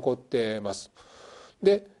が残っています。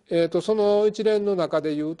で、その一連の中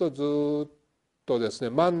でいうとずっとですね、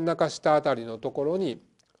真ん中下あたりのところに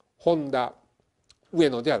本田上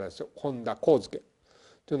野ではないですよ、本田幸助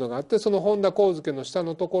というのがあって、その本田幸助の下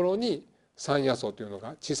のところに三夜荘というの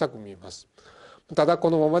が小さく見えます。ただこ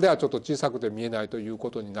のままではちょっと小さくて見えないという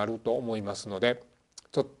ことになると思いますので、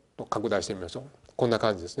ちょっと拡大してみましょう。こんな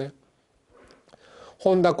感じですね。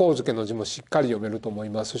本田幸助の字もしっかり読めると思い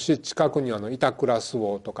ますし、近くに板倉周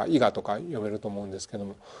防とか伊賀とか読めると思うんですけど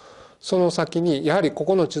も、その先にやはりこ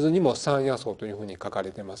この地図にも三夜荘というふうに書かれ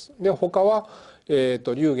ています。で他は、龍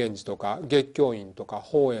源寺とか月経院とか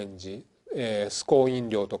法円寺、須光院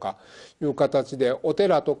寮とかいう形でお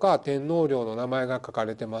寺とか天皇陵の名前が書か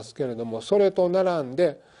れてますけれども、それと並ん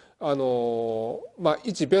で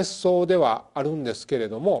一別荘ではあるんですけれ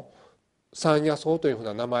ども、三夜荘というふう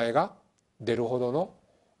な名前が出るほどの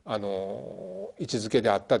位置づけで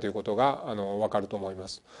あったということが分かると思いま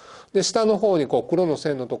す。で下の方に黒の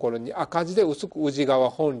線のところに赤字で薄く宇治川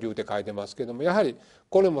本流って書いてますけども、やはり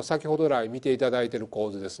これも先ほど来見ていただいている構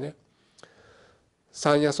図ですね。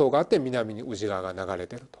三夜荘があって南に宇治川が流れ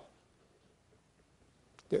てると。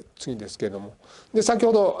で次ですけれども、で先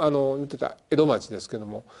ほど言ってた江戸町ですけど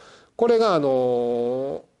も、これが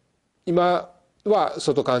今は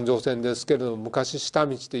外環状線ですけれども、昔下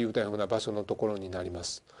道っていうような場所のところになりま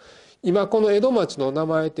す。今この江戸町の名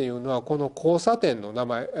前っていうのはこの交差点の名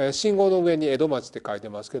前、信号の上に江戸町って書いて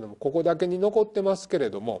ますけども、ここだけに残ってますけれ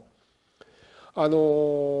ども、江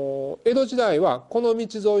戸時代はこの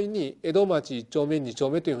道沿いに江戸町1丁目2丁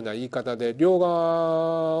目というふうな言い方で両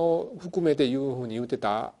側を含めていうふうに言って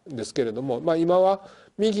たんですけれども、今は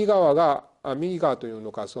右側という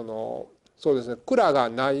のか、そのそうですね、蔵が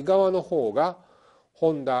ない側の方が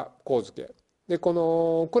本田上野で、こ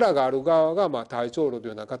の蔵がある側が大長路という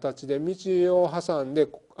ような形で道を挟んで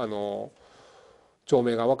町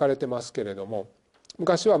名が分かれてますけれども、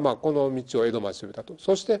昔はこの道を江戸町と呼んだと。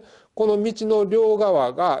そしてこの道の両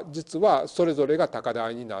側が実はそれぞれが高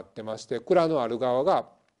台になってまして、蔵のある側が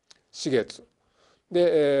重津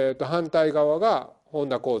で、反対側が本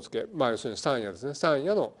田上野、要するに三夜ですね、三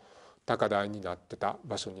夜の高台になってた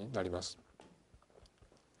場所になります。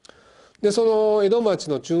でその江戸町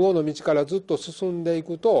の中央の道からずっと進んでい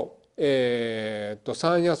くと、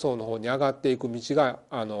三夜荘の方に上がっていく道が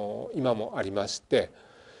今もありまして、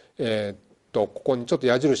ここにちょっと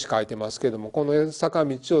矢印書いてますけれども、この坂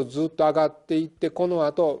道をずっと上がっていって、この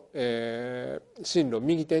あと、進路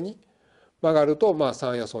右手に曲がると、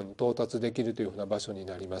三夜荘に到達できるというふうな場所に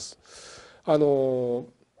なります。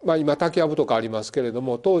今竹やぶとかありますけれど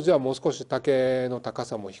も、当時はもう少し竹の高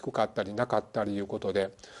さも低かったりなかったりいうこと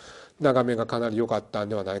で、眺めがかなり良かったん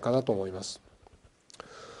ではないかなと思います。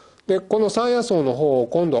でこの三夜荘の方を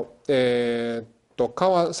今度、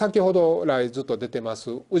川、先ほど来ずっと出てます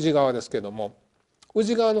宇治川ですけども、宇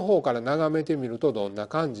治川の方から眺めてみるとどんな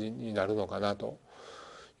感じになるのかなと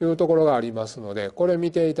いうところがありますので、これ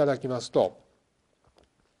見ていただきますと、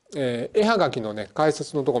絵はがきのね解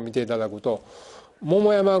説のところ見ていただくと、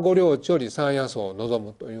桃山御領地より三夜荘を望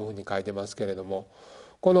むというふうに書いてますけれども、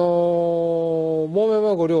この桃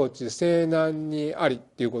山御領地西南にありっ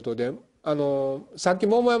ていうことで、さっき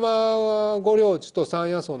桃山御領地と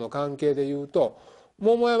三夜荘の関係でいうと、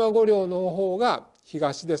桃山御領の方が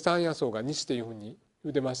東で三夜荘が西というふうに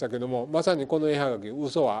言ってましたけども、まさにこの絵はがき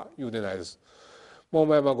嘘は言うてないです。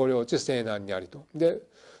桃山御領地西南にありと。で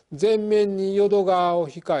前面に淀川を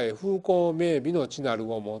控え、風光明媚の地なる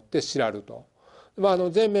をもって知らると。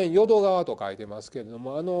前面淀川と書いてますけれど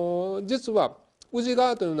も、実は宇治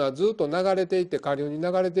川というのはずっと流れていって下流に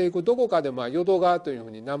流れていくどこかで淀川というふ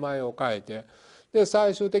うに名前を変えて、で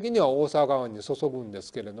最終的には大沢川に注ぐんで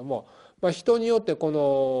すけれども、人によってこ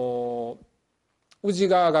の宇治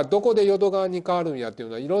川がどこで淀川に変わるんやっていう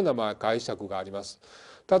のはいろんな解釈があります。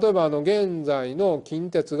例えば現在の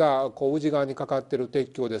近鉄が宇治川にかかっている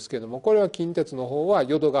鉄橋ですけれども、これは近鉄の方は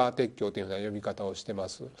淀川鉄橋というような呼び方をしてま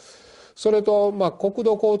す。それと国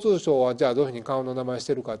土交通省はじゃあどういうふうに川の名前し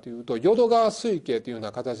てるかというと、淀川水系というよう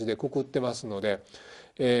な形でくくってますので、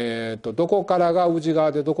どこからが宇治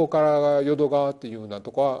川でどこからが淀川っていうような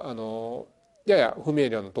とこはやや不明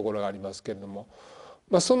瞭なところがありますけれども、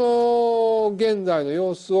その現在の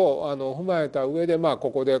様子を踏まえた上で、こ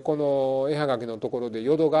こでこの絵はがきのところで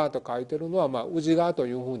淀川と書いてるのは宇治川と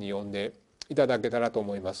いうふうに呼んでいただけたらと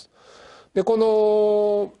思います。でこ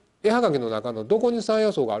の絵はがきの中のどこに三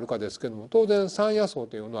夜荘があるかですけども、当然三夜荘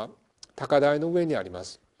というのは高台の上にありま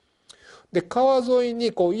す。で川沿い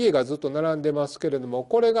に家がずっと並んでますけれども、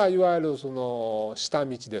これがいわゆるその下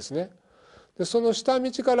道ですね。でその下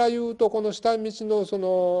道から言うと、この下道のそ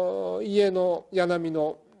の家の屋並み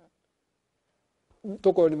の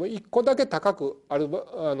ところよりも一個だけ高くある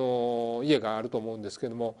家があると思うんですけ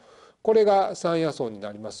ども、これが三夜荘に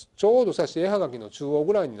なります。ちょうどさし絵はがきの中央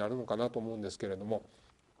ぐらいになるのかなと思うんですけれども、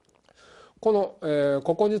こ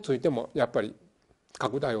こについてもやっぱり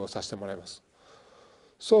拡大をさせてもらいます。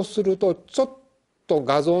そうするとちょっと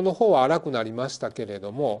画像の方は荒くなりましたけれ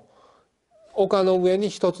ども、丘の上に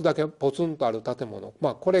一つだけポツンとある建物、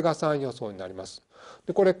これが三夜荘になります。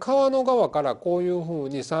でこれ川の側からこういうふう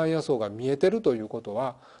に三夜荘が見えてるということ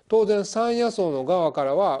は、当然三夜荘の側か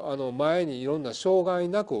らは前にいろんな障害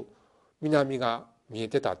なく南が見え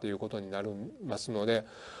てたということになりますので、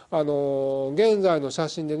現在の写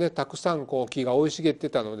真でねたくさん木が生い茂って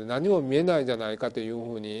たので何も見えないじゃないかという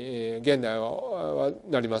ふうに現代は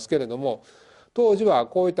なりますけれども、当時は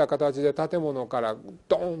こういった形で建物から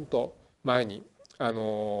ドーンと前に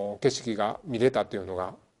景色が見れたというの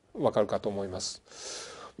がわかるかと思います。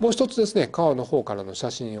もう一つですね、川の方からの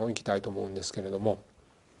写真をいきたいと思うんですけれども、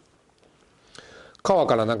川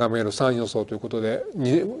から眺める三夜荘ということで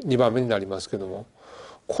 2番目になりますけども、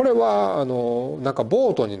これはなんか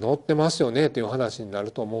ボートに乗ってますよねという話にな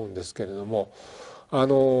ると思うんですけれども、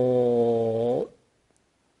後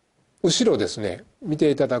ろですね見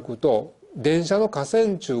ていただくと電車の架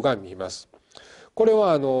線柱が見えます。これ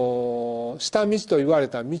は下道と言われ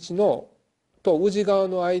た道のと宇治川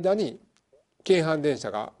の間に京阪電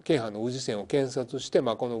車が京阪の宇治線を建設して、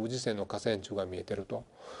この宇治線の架線柱が見えてると。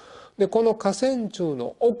でこの架線柱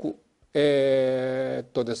の奥で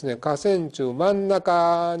すね、架線柱真ん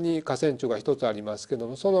中に架線柱が一つありますけど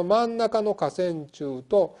も、その真ん中の架線柱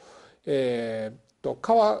と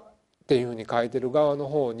川っていうふうに書いてる側の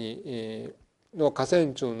方に、の河川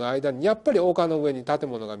柱の間にやっぱり丘の上に建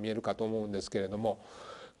物が見えるかと思うんですけれども、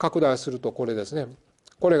拡大するとこれですね、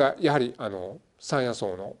これがやはり三夜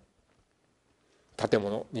荘の建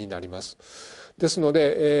物になります。ですの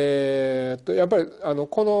で、やっぱり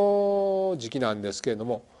この時期なんですけれど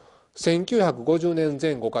も1950年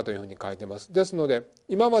前後かというふうに書いてます。ですので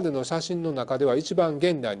今までの写真の中では一番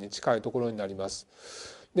現代に近いところになります。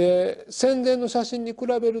で戦前の写真に比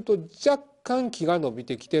べると若干木が伸び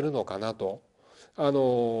てきてるのかなと、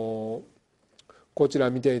こちら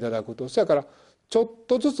見ていただくと、そやからちょっ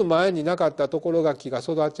とずつ前になかったところが木が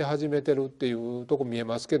育ち始めてるっていうとこ見え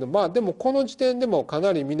ますけど、まあでもこの時点でもか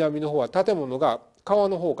なり南の方は建物が川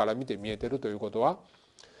の方から見て見えてるということは、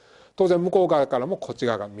当然向こう側からもこっち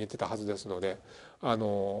側が見えてたはずですので、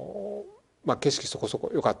景色そこそ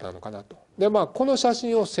こ良かったのかなと。でこの写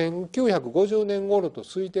真を1950年頃と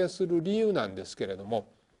推定する理由なんですけれども、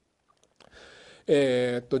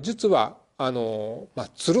実は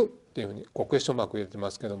鶴っていうふうにクエスチョンマーク入れてま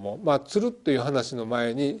すけども、鶴っていう話の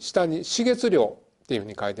前に下に四月陵っていうふう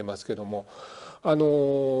に書いてますけども、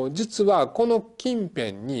実はこの近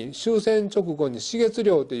辺に終戦直後に四月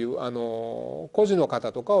陵という孤児の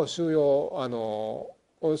方とかを収容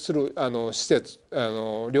する施設、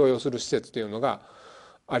療養する施設というのが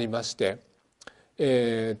ありまして、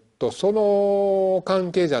その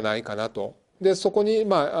関係じゃないかなと。でそこに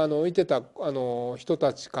いてた人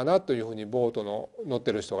たちかなというふうにボートの乗っ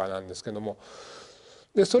てる人がなんですけども、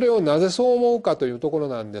でそれをなぜそう思うかというところ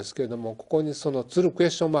なんですけれども、ここにその鶴ク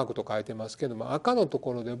エスチョンマークと書いてますけども、赤のと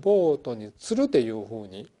ころでボートに鶴っていうふう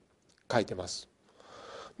に書いてます。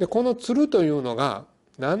でこの鶴というのが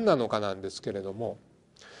何なのかなんですけれども、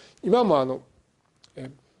今も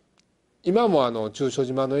中所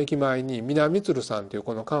島の駅前に南鶴さんという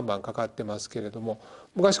この看板かかってますけれども、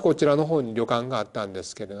昔こちらの方に旅館があったんで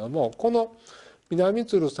すけれども、この南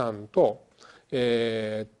鶴さんと、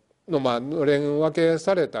のれん分け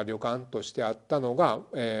された旅館としてあったのが、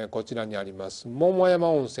こちらにあります桃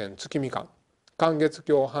山温泉月見館、観月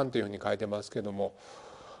橋畔というふうに書いてますけども、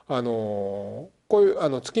こうい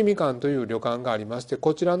う月見館という旅館がありまして、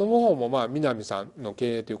こちらの方も南さんの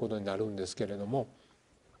経営ということになるんですけれども、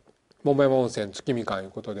桃山温泉月見館とい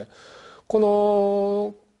うことで、こ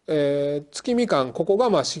の、月見館ここが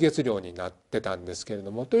四月陵になってたんですけれ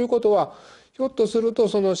ども、ということはひょっとすると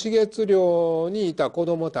その四月陵にいた子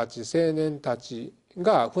どもたち青年たち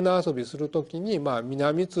が船遊びする時に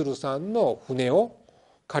南鶴さんの船を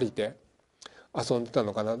借りて遊んでた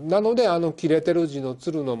のかな。なので切れてる字の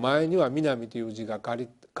鶴の前には南という字が隠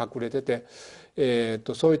れてて、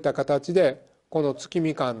そういった形でこの月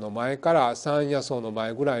見館の前から三夜荘の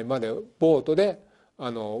前ぐらいまでボートで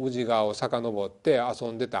宇治川を遡って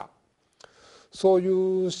遊んでた、そう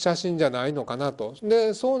いう写真じゃないのかなと。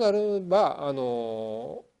でそうなれば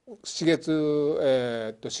四月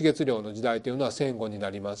陵の時代というのは戦後にな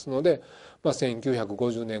りますので、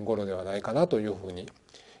1950年頃ではないかなというふうに、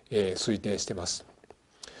推定してます。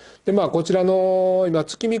でこちらの今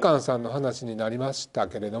月見館さんの話になりました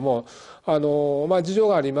けれども、事情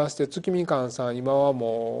がありまして、月見館さん今は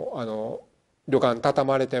もう旅館畳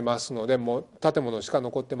まれてますので、もう建物しか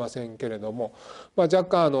残ってませんけれども、若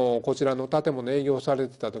干こちらの建物営業され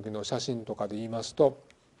てた時の写真とかで言いますと、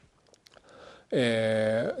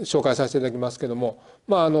紹介させていただきますけども、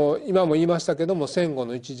今も言いましたけども、戦後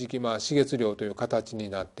の一時期四月陵という形に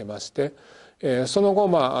なってまして、その後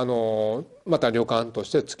また旅館と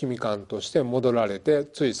して月見館として戻られて、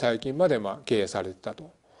つい最近まで経営されてた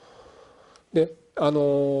と。で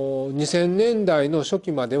2000年代の初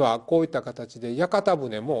期まではこういった形で屋形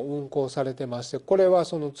船も運航されてまして、これは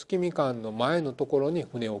その月見館の前のところに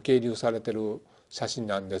船を係留されてる写真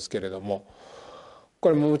なんですけれども、こ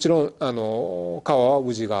れももちろん川は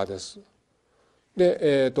宇治川です。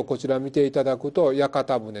で、こちら見ていただくと屋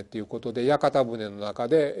形船ということで、屋形船の中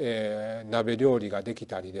で、鍋料理ができ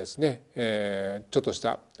たりですね、ちょっとし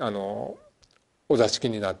たお座敷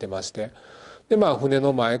になってまして、で船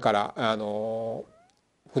の前から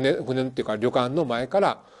船っていうか旅館の前か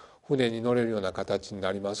ら船に乗れるような形にな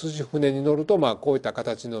りますし、船に乗るとこういった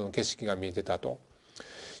形の景色が見えてたと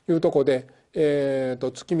いうところで、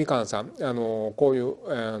月見館さんこういう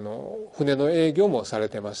船の営業もされ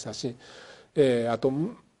てましたし、あと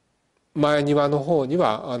前庭の方に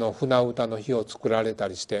は船歌の火を作られた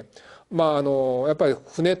りして、やっぱり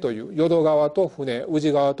船という淀川と船、宇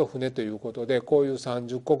治川と船ということで、こういう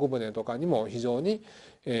30石船とかにも非常に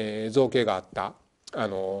造形があった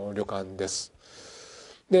旅館です。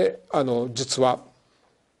で実は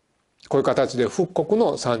こういう形で復刻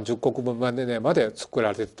の30石船まで作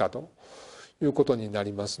られてたということにな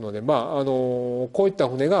りますので、こういった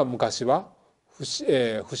船が昔は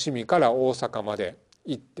伏見から大阪まで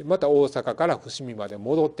行ってまた大阪から伏見まで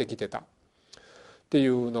戻ってきてたってい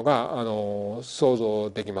うのが想像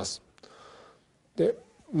できます。で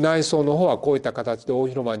内装の方はこういった形で大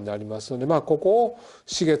広間になりますので、ここを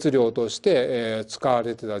試月寮として使わ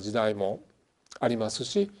れてた時代もあります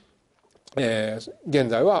し、現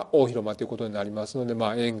在は大広間ということになりますので、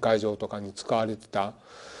宴会場とかに使われてたん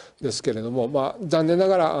ですけれども、残念な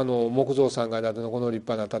がら木造3階建てのこの立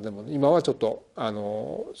派な建物、今はちょっと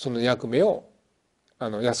その役目を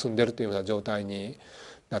休んでるというような状態に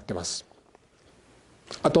なってます。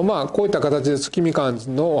あとこういった形で月みかん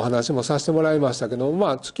のお話もさせてもらいましたけど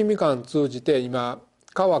も、月みかん通じて今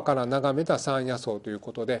川から眺めた三夜荘という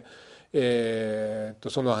ことで、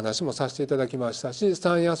その話もさせていただきましたし、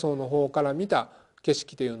三夜荘の方から見た景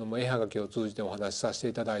色というのも絵はがきを通じてお話しさせて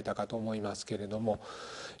いただいたかと思いますけれども、こ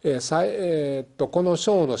の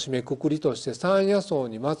章の締めくくりとして三夜荘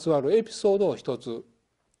にまつわるエピソードを一つ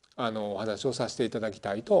お話をさせていただき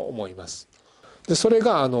たいと思います。でそれ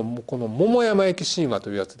がこの桃山駅神話と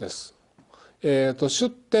いうやつです。出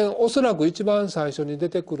典おそらく一番最初に出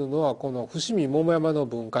てくるのはこの伏見桃山の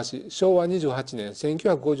文化史、昭和28年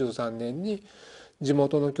1953年に地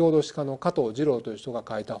元の郷土史家の加藤次郎という人が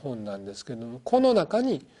書いた本なんですけれども、この中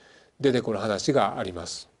に出てくる話がありま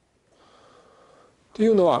す。ってい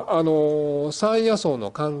うのは三夜荘の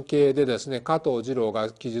関係でですね、加藤次郎が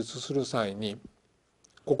記述する際に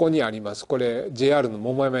ここにあります、これ JR の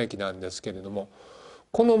桃山駅なんですけれども、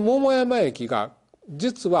この桃山駅が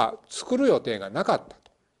実は作る予定がなかった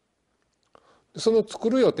と。その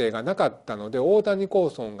作る予定がなかったので大谷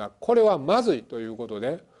興村がこれはまずいということ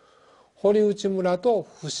で堀内村と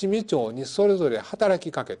伏見町にそれぞれ働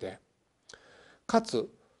きかけて、かつ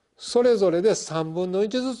それぞれで3分の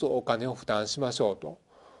1ずつお金を負担しましょうと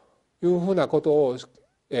いうふうなことを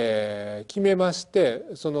決めまして、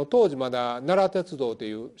その当時まだ奈良鉄道と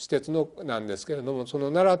いう私鉄のなんですけれども、その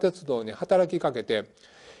奈良鉄道に働きかけて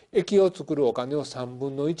駅を作るお金を3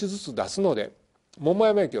分の1ずつ出すので桃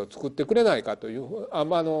山駅を作ってくれないかという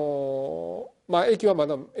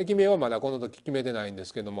駅名はまだこの時決めてないんで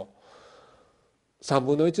すけども、3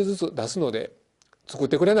分の1ずつ出すので作っ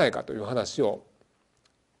てくれないかという話を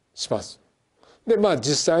します。で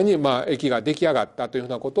実際に駅が出来上がったというふう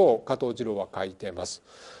なことを加藤次郎は書いています。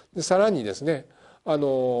でさらにですね、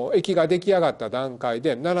駅が出来上がった段階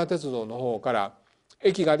で奈良鉄道の方から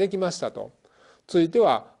駅ができましたとついて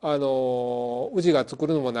は宇治が作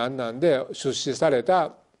るのもなんなんで出資され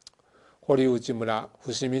た堀内村、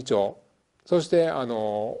伏見町、そして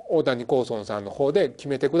大谷興村さんの方で決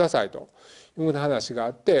めてくださいというふうな話があ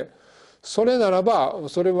って、それならば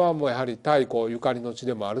それはもうやはり太閤ゆかりの地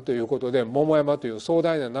でもあるということで桃山という壮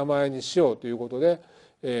大な名前にしようということで、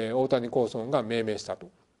大谷興村が命名したと。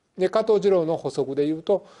で加藤次郎の補足でいう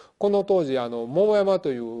と、この当時桃山と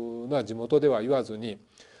いうのは地元では言わずに、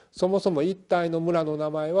そもそも一帯の村の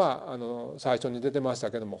名前は最初に出てまし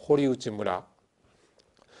たけども堀内村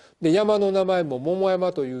で、山の名前も桃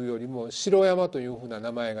山というよりも城山というふうな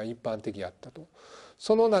名前が一般的やったと。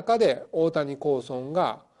その中で大谷興村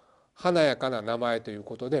が華やかな名前という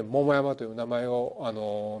ことで桃山という名前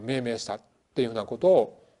を命名したっていうふうなこと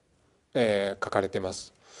を、書かれてま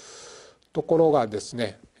す。ところがです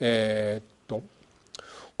ね、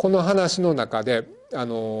この話の中で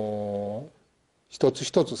一つ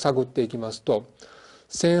一つ探っていきますと、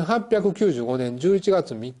1895年11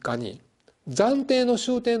月3日に暫定の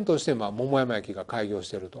終点として桃山駅が開業し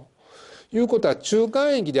ているということは、中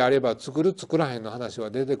間駅であれば作る作らへんの話は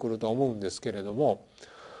出てくると思うんですけれども、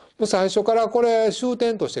最初からこれ終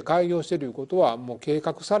点として開業していることはもう計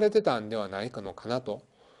画されてたんではないのかなと。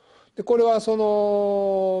でこれはそ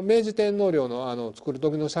の明治天皇陵の作る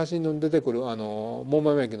時の写真に出てくる桃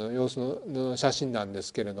山駅の様子の写真なんで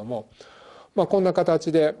すけれども、こんな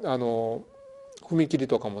形で踏切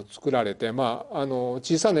とかも作られて、小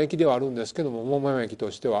さな駅ではあるんですけども桃山駅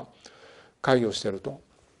としては開業していると。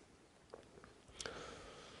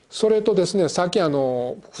それとですね、さっき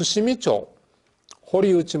伏見町、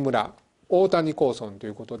堀内村、大谷興村と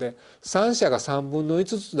いうことで3社が3分の1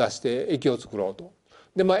ずつ出して駅を作ろうと。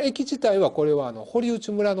で駅自体はこれは堀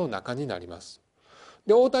内村の中になります。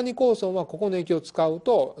で大谷興村はここの駅を使う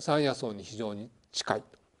と三夜荘に非常に近いと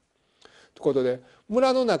いうことで、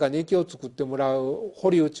村の中に駅を作ってもらう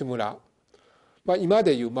堀内村、今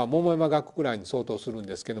でいう桃山学区内に相当するん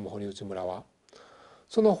ですけども、堀内村は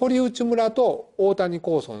その堀内村と大谷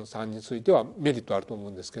興村さんについてはメリットあると思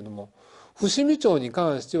うんですけども、伏見町に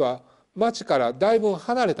関しては町からだいぶ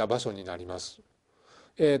離れた場所になります。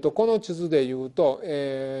この地図でいうと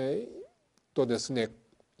ですね、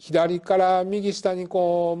左から右下に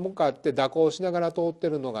こう向かって蛇行しながら通って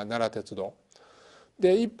るのが奈良鉄道、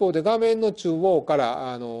で一方で画面の中央か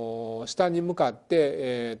ら下に向かっ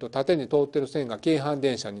て、縦に通ってる線が京阪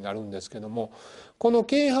電車になるんですけども、この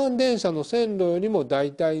京阪電車の線路よりもだ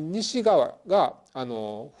いたい西側が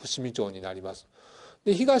伏見町になります。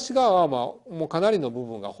で東側はもうかなりの部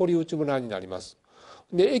分が堀内村になります。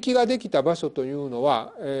で駅ができた場所というの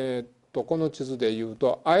は、この地図でいう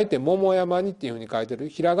とあえて桃山にっていうふうに書いてる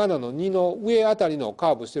ひらがなの2の上あたりの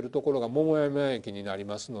カーブしてるところが桃山駅になり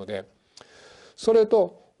ますので、それ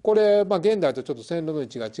とこれ、現代とちょっと線路の位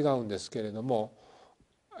置が違うんですけれども、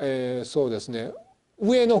そうですね、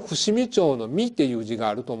上の伏見町の「見」っていう字が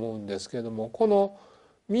あると思うんですけれども、この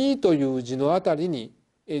「見」という字のあたりに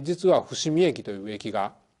実は伏見駅という駅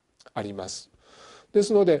があります。で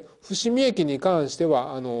すので伏見駅に関して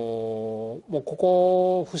はもうこ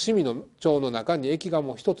こ伏見の町の中に駅が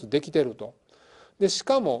もう一つできてると。でし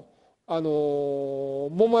かも桃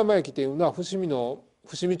山駅っていうのは伏見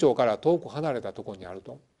町から遠く離れたところにある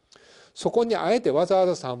と。そこにあえてわざわ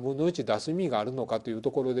ざ3分の1出す意味があるのかという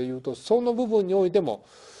ところでいうと、その部分においても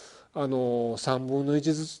3分の1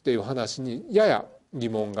ずつっていう話にやや疑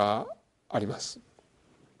問があります。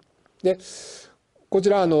でこち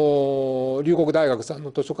ら龍谷大学さん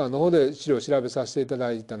の図書館の方で資料を調べさせていた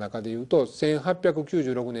だいた中でいうと、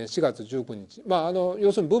1896年4月19日、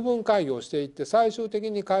要するに部分開業していって最終的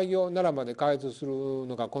に開業奈良まで開通する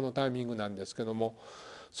のがこのタイミングなんですけども、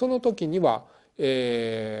その時には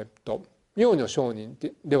明女上人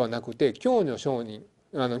ではなくて京女上人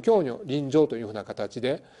京女臨場というふうな形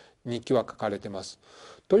で日記は書かれてます。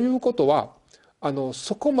ということは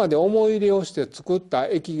そこまで思い入れをして作った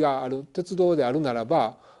駅がある鉄道であるなら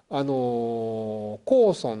ば高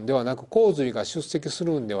尊ではなく洪水が出席す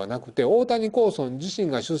るんではなくて大谷高尊自身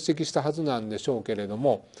が出席したはずなんでしょうけれど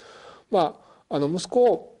も、息子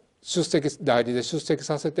を代理で出席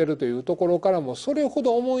させてるというところからもそれほ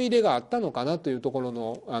ど思い入れがあったのかなというところ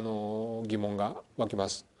の疑問が湧きま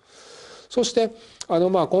す。そして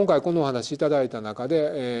今回このお話いただいた中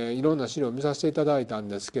で、いろんな資料を見させていただいたん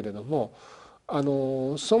ですけれども、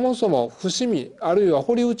そもそも伏見あるいは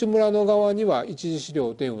堀内村の側には一次資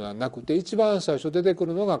料というのはなくて、一番最初出てく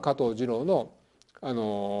るのが加藤次郎の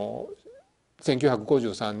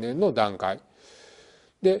1953年の段階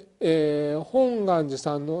で、本願寺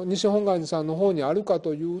さんの西本願寺さんの方にあるか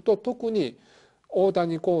というと、特に大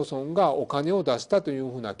谷高尊がお金を出したという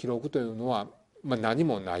ふうな記録というのは、何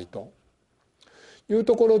もないという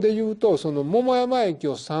ところでいうと、その桃山駅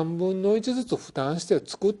を3分の1ずつ負担して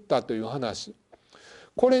作ったという話、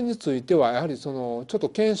これについてはやはりちょっと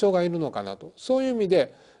検証がいるのかなと。そういう意味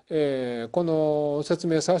で、この説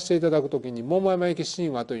明させていただくときに桃山駅神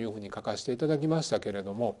話というふうに書かせていただきましたけれ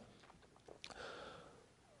ども、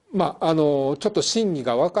ちょっと真偽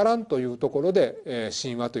が分からんというところで、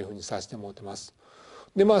神話というふうにさせてもらってます。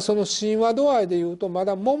でその神話度合いでいうと、ま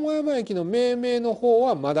だ桃山駅の命名の方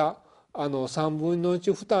はまだ3分の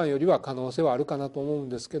1負担よりは可能性はあるかなと思うん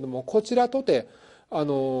ですけども、こちらとて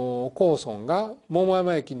高尊が桃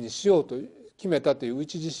山駅にしようと決めたという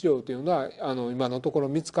一次資料というのは今のところ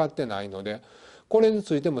見つかってないので、これに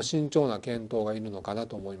ついても慎重な検討がいるのかな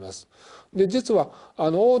と思います。で実は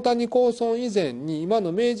大谷高尊以前に今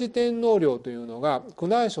の明治天皇陵というのが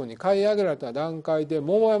宮内省に買い上げられた段階で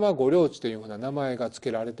桃山御陵地というふうな名前が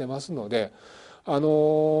付けられてますので、確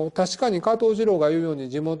かに加藤次郎が言うように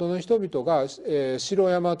地元の人々が、城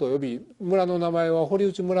山と呼び村の名前は堀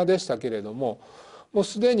内村でしたけれども、もう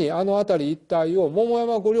すでに辺り一帯を桃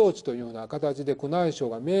山御陵地というような形で宮内省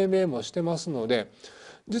が命名もしてますので、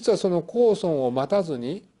実はその高尊を待たず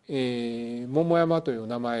に、桃山という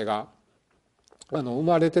名前が生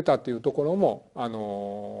まれてたというところも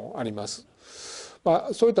あります。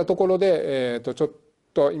そういったところで、ちょっ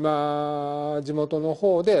と今地元の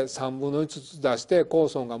方で3分の1ずつ出して高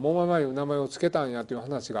尊が桃山いう名前を付けたんやという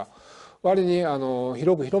話が割に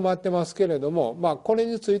広く広まってますけれども、これ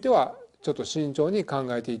についてはちょっと慎重に考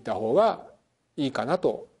えていった方がいいかな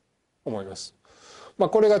と思います。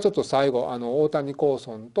これがちょっと最後大谷高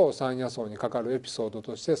尊と三夜荘にかかるエピソード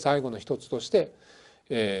として最後の一つとして、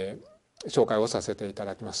紹介をさせていた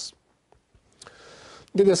だきます。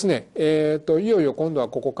でですね、いよいよ今度は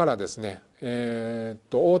ここからですね、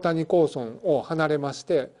大谷高尊を離れまし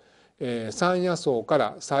て、三夜荘か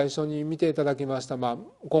ら最初に見ていただきました、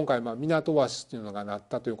今回港橋というのがなっ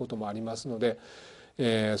たということもありますので、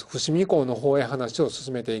伏見港の方へ話を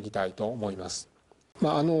進めていきたいと思います。で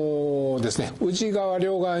すね、宇治川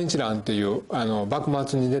両岸一覧っていう幕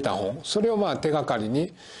末に出た本、それを手がかり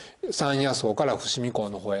に三夜荘から伏見港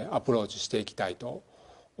の方へアプローチしていきたいと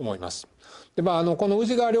思います。でこの宇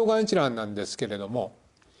治川両岸一覧なんですけれども、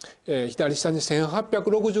左下に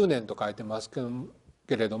1860年と書いてますけ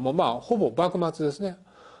けれども、ほぼ幕末ですね。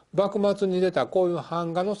幕末に出たこういう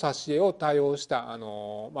版画の挿絵を多用した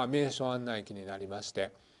名所案内機になりまし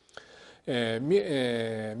て、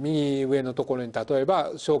右上のところに例え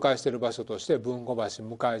ば紹介している場所として豊後橋、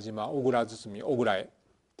向島、小倉堤、小倉へっ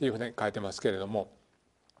ていうふうに書いてますけれども、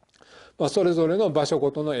それぞれの場所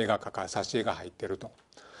ごとの絵が挿絵が入っていると。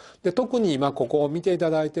で特に今ここを見ていた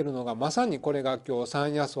だいているのがまさにこれが今日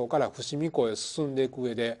三夜荘から伏見港へ進んでいく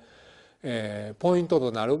上で、ポイント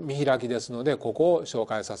となる見開きですので、ここを紹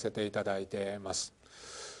介させていただいています。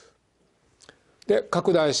で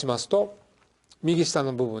拡大しますと右下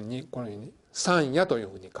の部分にこのように三夜という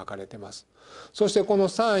ふうに書かれています。そしてこの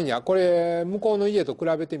三夜、これ向こうの家と比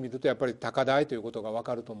べてみるとやっぱり高台ということが分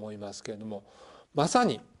かると思いますけれども、まさ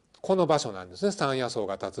にこの場所なんですね、三夜荘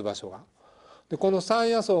が建つ場所が。でこの三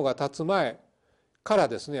夜荘が建つ前から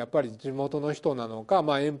ですね、やっぱり地元の人なのか、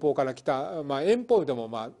遠方から来た、遠方でも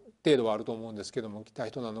程度はあると思うんですけども、来た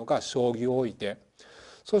人なのか将棋を置いて、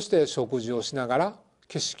そして食事をしながら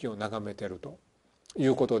景色を眺めているとい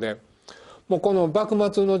うことで、もうこの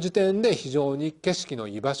幕末の時点で非常に景色の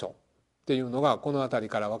いい場所っていうのがこの辺り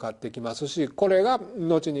から分かってきますし、これが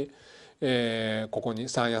後に、ここに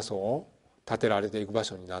三夜荘を建てられていく場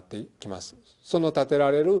所になっていきます。その建て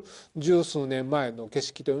られる十数年前の景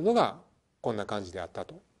色というのがこんな感じであった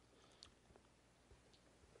と。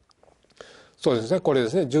そうですね、これで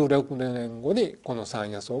すね、16年後にこの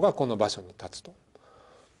三夜荘がこの場所に立つと。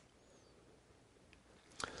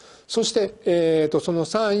そして、その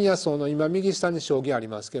三夜荘の今右下に将棋あり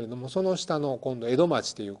ますけれども、その下の今度江戸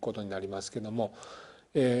町ということになりますけれども、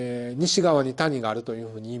西側に谷があるという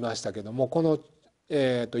ふうに言いましたけれども、この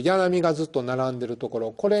柳波がずっと並んでるとこ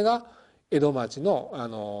ろ、これが江戸町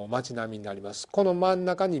の町並みになります。この真ん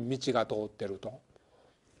中に道が通ってると。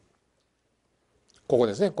ここ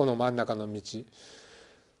ですね、この真ん中の道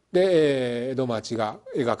で、江戸町が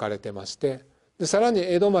描かれてまして、でさらに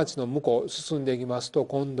江戸町の向こう進んでいきますと、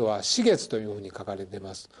今度は四月というふうに書かれてい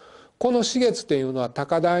ます。この四月というのは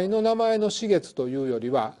高台の名前の四月というより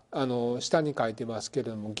は下に書いてますけれ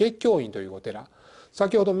ども、月教院というお寺、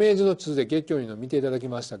先ほど明治の地図で月教院を見ていただき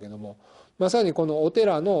ましたけども、まさにこのお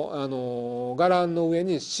寺の伽藍の上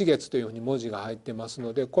に四月というふうに文字が入ってます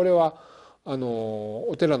ので、これは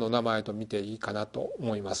お寺の名前と見ていいかなと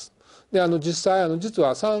思います。で実際実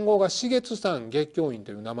は三号が四月山月教院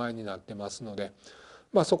という名前になってますので、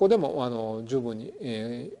そこでも十分に、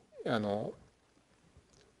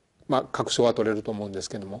確証は取れると思うんです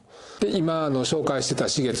けども、で今紹介してた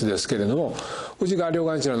四月ですけれども、宇治川両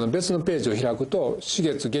岸一覧の別のページを開くと四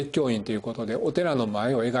月月教院ということでお寺の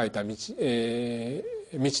前を描いた道、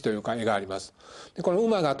道というか絵があります。でこの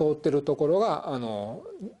馬が通ってるところが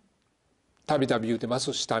たびたび言うてま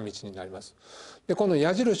す下道になります。でこの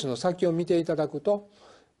矢印の先を見ていただくと、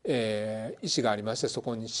石がありまして、そ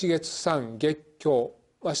こに四月山月教、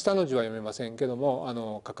下の字は読めませんけど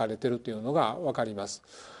も書かれてるというのが分かります。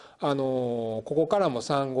ここからも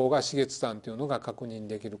3号が四月山というのが確認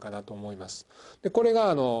できるかなと思います。でこれ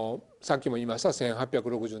がさっきも言いました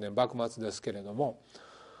1860年幕末ですけれども、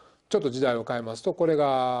ちょっと時代を変えますとこれ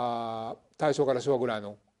が大正から昭和ぐらい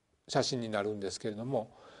の写真になるんですけれど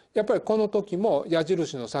も、やっぱりこの時も矢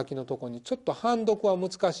印の先のところにちょっと判読は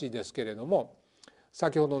難しいですけれども、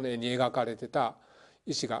先ほどの絵に描かれてた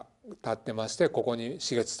石が立ってまして、ここに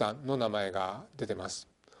四月山の名前が出てます。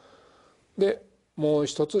でもう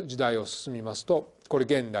一つ時代を進みますと、これ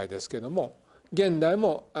現代ですけれども、現代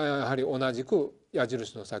もやはり同じく矢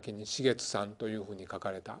印の先に四月山というふうに書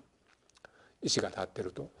かれた石が立って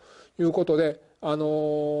るということで、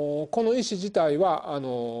この石自体は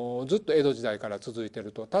ずっと江戸時代から続いてい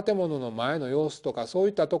ると。建物の前の様子とかそう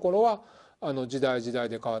いったところは時代時代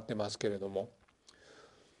で変わってますけれども、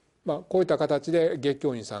こういった形で月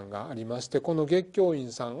教院さんがありまして、この月教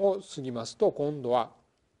院さんを過ぎますと今度は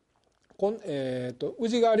宇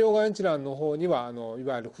治川両岸一覧の方にはい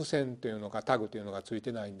わゆる付箋というのかタグというのがつい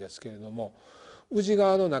てないんですけれども、宇治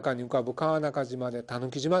川の中に浮かぶ川中島で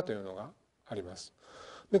狸島というのがあります。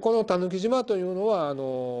でこの狸島というのは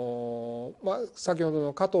先ほど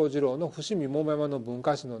の加藤次郎の伏見桃山の文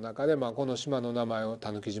化史の中で、この島の名前を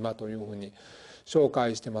狸島というふうに紹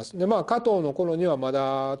介してます。で加藤の頃にはま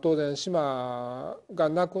だ当然島が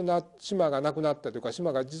なくなったというか、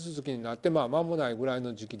島が地続きになって間もないぐらい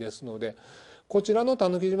の時期ですので、こちらの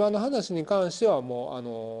狸島の話に関しては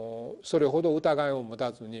もうそれほど疑いを持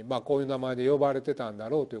たずに、こういう名前で呼ばれてたんだ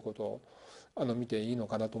ろうということを見ていいの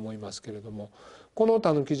かなと思いますけれども、この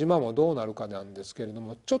狸島もどうなるかなんですけれど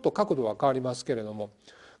も、ちょっと角度は変わりますけれども、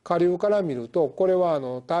下流から見るとこれは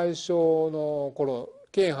大正の頃、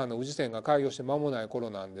京阪の宇治線が開業して間もない頃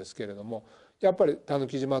なんですけれども、やっぱり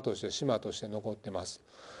狸島として島として残ってます。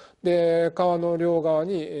で川の両側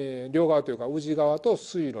に、両側というか宇治川と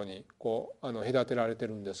水路にこう隔てられて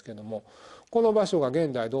るんですけども、この場所が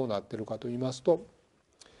現在どうなってるかといいますと、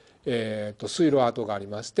水路跡があり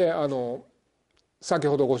まして、先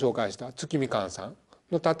ほどご紹介した月みかんさん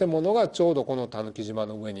の建物がちょうどこの狸島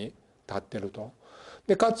の上に立ってると。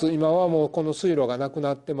でかつ今はもうこの水路がなく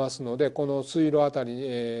なってますので、この水路あたり、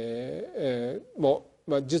も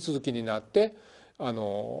地続きになって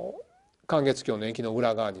関月橋の駅の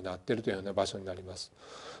裏側になっているというような場所になります。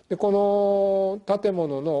でこの建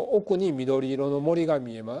物の奥に緑色の森が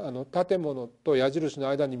見えます。建物と矢印の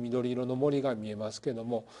間に緑色の森が見えますけど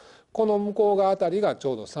も、この向こう側あたりがち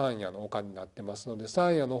ょうど三夜の丘になってますので、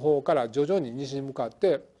三夜の方から徐々に西に向かっ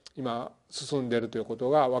て今進んでいるということ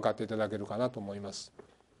が分かっていただけるかなと思います。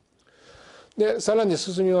でさらに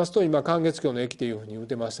進みますと、今関月橋の駅というふうに言っ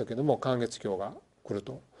てましたけども、関月橋が来る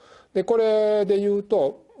と。でこれで言う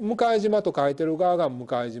と、向島と書いてる側が向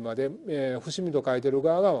島で、伏見と書いてる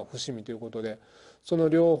側が伏見ということで、その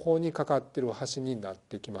両方にかかっている橋になっ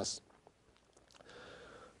てきます。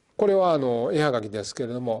これは絵はがきですけ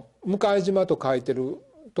れども、向島と書いてる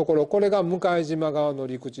ところ、これが向島側の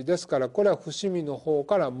陸地ですから、これは伏見の方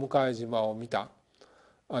から向島を見た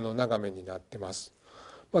眺めになってます。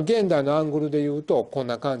現代のアングルでいうとこん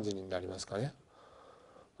な感じになりますかね。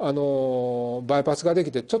バイパスがで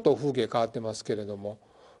きてちょっと風景変わってますけれども、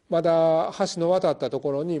まだ橋の渡ったと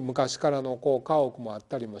ころに昔からの家屋もあっ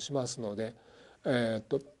たりもしますので、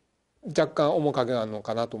若干面影があるの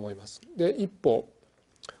かなと思います。で一方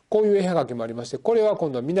こういう絵はがきもありまして、これは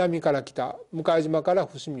今度は南から北、向島から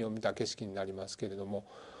伏見を見た景色になりますけれども、こ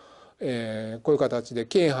ういう形で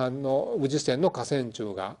京阪の宇治線の河川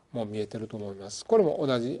柱がもう見えてると思います。これも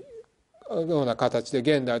同じような形で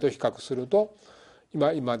現代と比較すると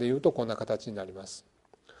今でいうとこんな形になります。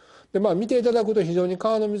で見ていただくと非常に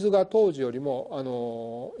川の水が当時より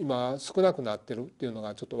も今少なくなってるっていうの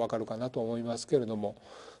がちょっと分かるかなと思いますけれども、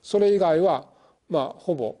それ以外は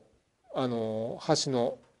ほぼ橋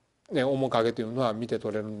の、面影というのは見て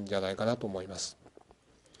取れるんじゃないかなと思います。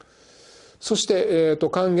そして、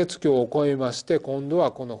関月橋を越えまして、今度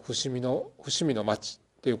はこの伏見の町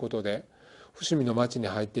ということで伏見の町に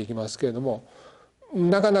入っていきますけれども、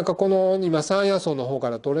なかなかこの今三夜荘の方か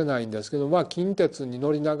ら撮れないんですけど、近鉄に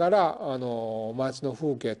乗りながら町の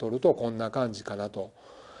風景撮るとこんな感じかなと。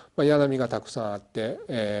柳波がたくさんあって、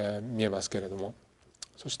見えますけれども、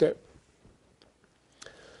そして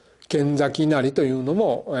剣崎稲荷というの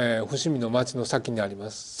も、伏見の町の先にありま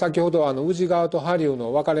す。先ほど宇治川と羽生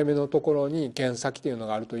の分かれ目のところに剣崎というの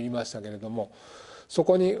があると言いましたけれども、そ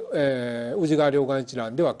こに、宇治川両岸一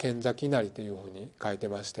覧では剣崎稲荷というふうに書いて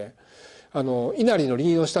まして、稲荷の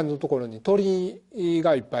輪の下のところに鳥居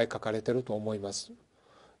がいっぱい描かれてると思います。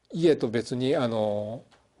家と別にこ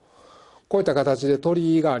ういった形で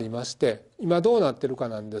鳥居がありまして、今どうなってるか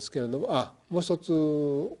なんですけれども、もう一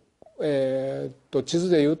つ地図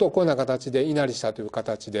でいうとこんな形で稲荷社という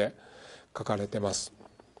形で書かれてます。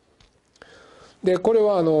でこれ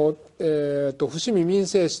は伏見民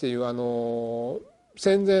生史という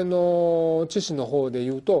戦前の知史の方でい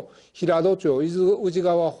うと、平戸町宇治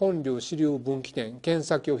川本流支流分岐点剣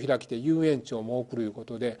先を開きて遊園地を設くるいうこ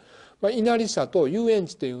とで、稲荷社と遊園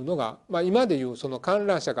地というのが、今でいうその観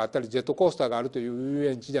覧車があったりジェットコースターがあるという遊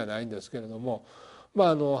園地ではないんですけれども、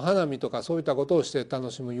花見とかそういったことをして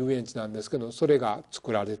楽しむ遊園地なんですけど、それが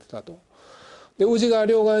作られてたと。で宇治川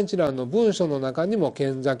両岸一覧の文書の中にも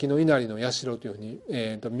剣崎の稲荷の社というふ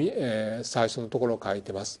うに、最初のところを書い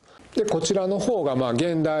てます。でこちらの方が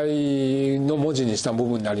現代の文字にした部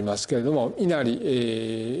分になりますけれども、稲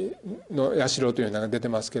荷の社というのが出て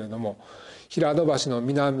ますけれども、平戸橋の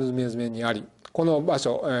南詰にあり、この場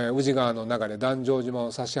所、宇治川の流れ壇上島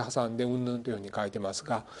を差し挟んでうんぬんというふうに書いてます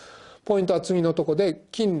が、ポイントは次のところで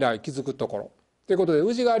近来築くところということで、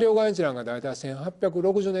宇治川両岸一覧が大体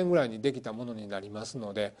1860年ぐらいにできたものになります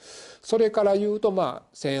ので、それから言うと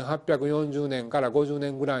1840年から50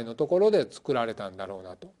年ぐらいのところで作られたんだろう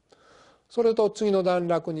なと。それと次の段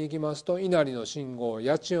落に行きますと、稲荷の信号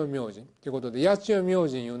八千代明神ということで、八千代明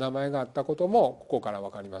神いう名前があったこともここから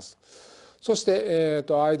分かります。そして、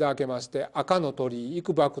間開けまして、赤の鳥居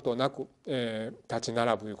幾ばくとなく、立ち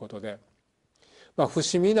並ぶということで、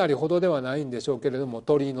伏見稲荷ほどではないんでしょうけれども、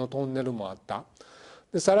鳥居のトンネルもあった。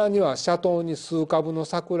でさらには社頭に数株の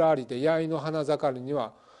桜ありで、八重の花盛りに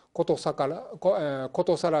はことさ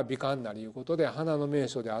ら美観なりいうことで花の名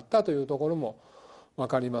所であったというところも分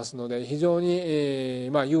かりますので、非常に、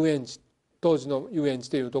遊園地、当時の遊園地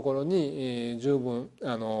というところに、十分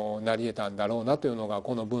なり得たんだろうなというのが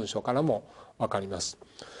この文書からも分かります。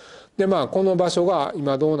でこの場所が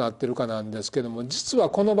今どうなってるかなんですけども、実は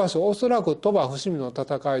この場所おそらく鳥羽伏見の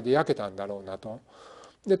戦いで焼けたんだろうなと。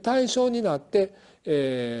で大正になって、こ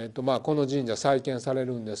の神社再建され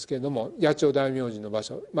るんですけれども、八千代大明神の場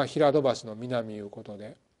所、平戸橋の南いうこと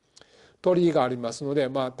で鳥居がありますので、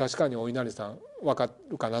確かにお稲荷さん分か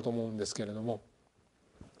るかなと思うんですけれども、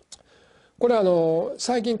これは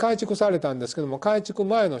最近改築されたんですけども、改築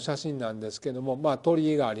前の写真なんですけども、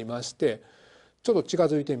鳥居がありまして、ちょっと近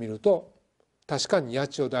づいてみると確かに八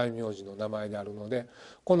千代大明神の名前であるので、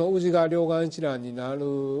この宇治川両岸一覧になる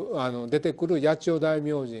出てくる八千代大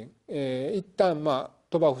明神、一旦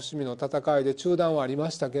鳥羽伏見の戦いで中断はありま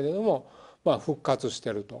したけれども、復活し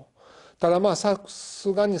てると。たださ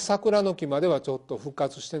すがに桜の木まではちょっと復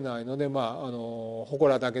活してないので、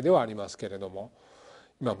祠だけではありますけれども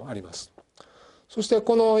今もあります。そして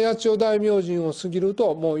この八千代大明神を過ぎる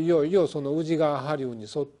と、もういよいよその宇治川下流に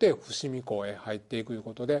沿って伏見港へ入っていくという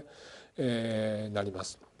ことで、なりま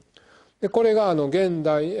す。でこれが現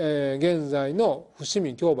在の伏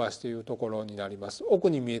見京橋というところになります。奥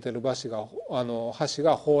に見えてる橋が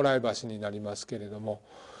蓬莱橋になりますけれども、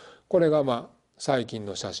これが最近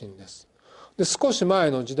の写真です。で少し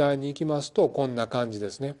前の時代に行きますとこんな感じで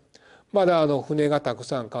すね。まだ船がたく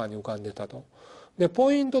さん川に浮かんでたと。で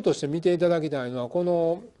ポイントとして見ていただきたいのは、こ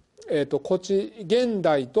の現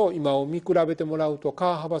代と今を見比べてもらうと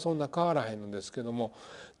川幅そんな変わらへんのですけども、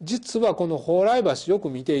実はこの蓬莱橋よく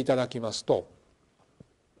見ていただきますと、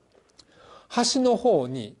橋の方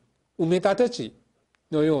に埋め立て地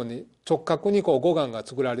のように直角に護岸が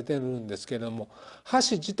作られているんですけれども、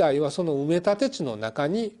橋自体はその埋め立て地の中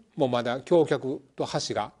にもまだ橋脚と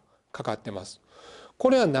橋がかかってます。こ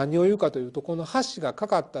れは何を言うかというと、この橋がか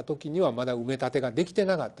かった時にはまだ埋め立てができて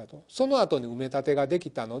なかったと。その後に埋め立てができ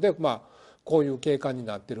たのでこういう景観に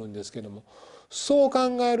なってるんですけども、そう考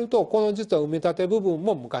えるとこの実は埋め立て部分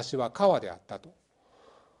も昔は川であったと。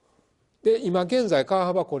で今現在川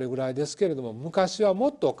幅これぐらいですけれども、昔はも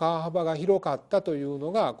っと川幅が広かったという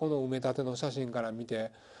のがこの埋め立ての写真から見て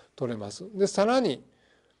取れます。でさらに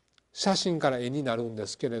写真から絵になるんで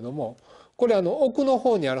すけれども、これ奥の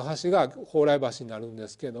方にある橋が蓬莱橋になるんで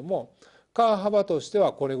すけれども、川幅として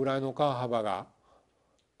はこれぐらいの川幅が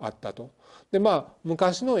あったと。で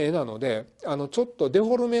昔の絵なのでちょっとデ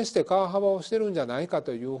フォルメして川幅をしてるんじゃないか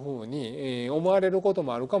というふうに思われること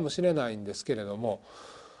もあるかもしれないんですけれども、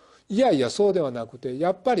いやいやそうではなくて、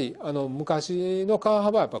やっぱり昔の川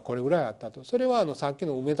幅はやっぱこれぐらいあったと。それはさっき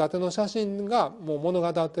の埋め立ての写真がもう物語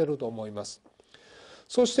っていると思います。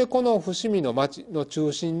そしてこの伏見の町の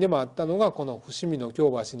中心でもあったのがこの伏見の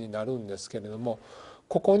京橋になるんですけれども、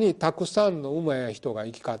ここにたくさんの馬や人が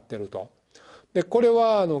行き交ってると。でこれ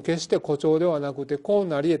は決して誇張ではなくて、こう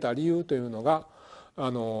なり得た理由というのがあ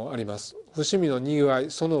ります。伏見のにぎわ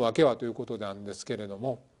いその訳はということなんですけれど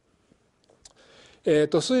も、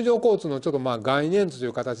水上交通のちょっと概念図とい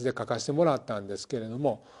う形で書かせてもらったんですけれど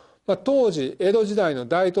も、当時江戸時代の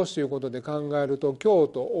大都市ということで考えると、京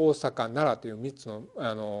都大阪奈良という3つ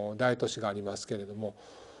の大都市がありますけれども、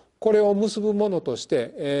これを結ぶものとし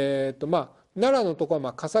て、奈良のところ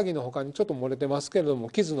は笠木のほかにちょっと漏れてますけれども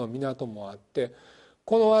木津の港もあって、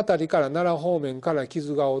この辺りから奈良方面から木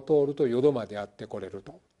津川を通ると淀までやってこれる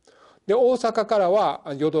と。で大阪からは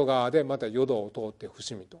淀川でまた淀を通って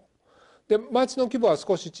伏見と。で町の規模は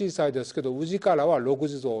少し小さいですけど、宇治からは六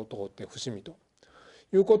地蔵を通って伏見と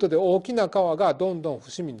いうことで、大きな川がどんどん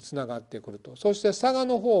伏見につながってくると。そして佐賀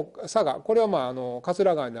の方、佐賀これは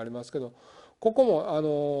桂川になりますけど、ここ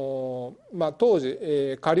も当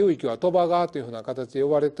時下流域は鳥羽川というふうな形で呼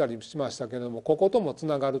ばれたりしましたけれども、ここともつ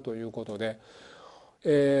ながるということで、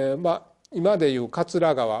今でいう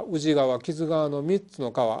桂川、宇治川、木津川の3つ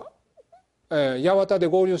の川、八幡で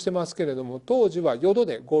合流してますけれども、当時は淀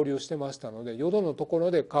で合流してましたので、淀のとこ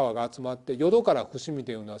ろで川が集まって、淀から伏見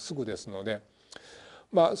というのはすぐですので、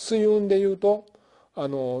水運でいうと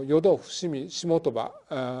淀、伏見、下鳥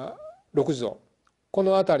羽、六地蔵、こ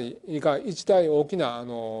の辺りが一大大きな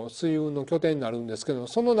水運の拠点になるんですけど、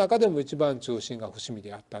その中でも一番中心が伏見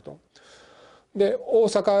であったと。で大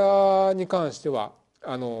阪に関しては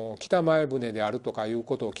北前船であるとかいう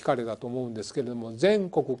ことを聞かれたと思うんですけれども、全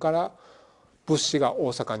国から物資が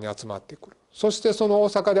大阪に集まってくる。そしてその大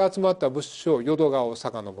阪で集まった物資を淀川を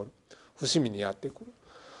遡る伏見にやってくる。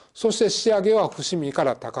そして仕上げは伏見か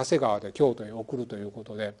ら高瀬川で京都へ送るというこ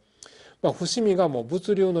とで、伏見がもう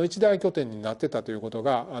物流の一大拠点になってたということ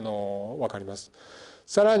が分かります。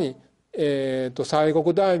さらに、西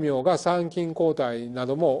国大名が参勤交代な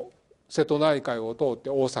ども瀬戸内海を通って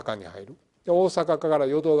大阪に入る。で大阪から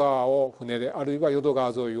淀川を船で、あるいは淀川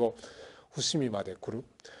沿いを伏見まで来る。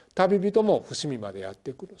旅人も伏見までやっ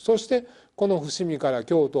てくる。そしてこの伏見から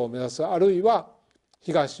京都を目指す、あるいは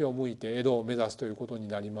東を向いて江戸を目指すということに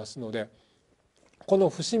なりますので、この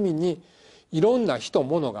伏見にいろんな人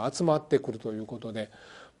物が集まってくるということで、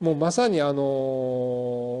もうまさに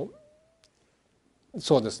そ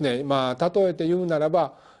うですね、まあ例えて言うなら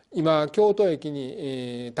ば、今京都駅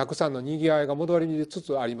に、たくさんのにぎわいが戻りつ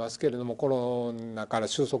つありますけれども、コロナから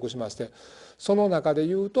収束しまして、その中で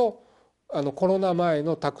言うとコロナ前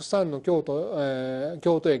のたくさんの京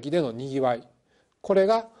都駅でのにぎわい、これ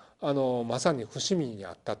がまさに伏見に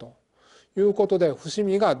あったということで、伏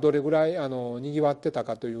見がどれぐらいにぎわってた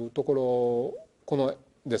かというところを、この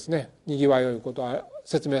ですねにぎわいということは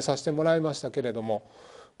説明させてもらいましたけれども、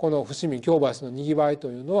この伏見京橋のにぎわいと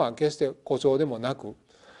いうのは決して誇張でもなく、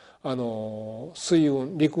水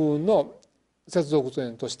運陸運の接続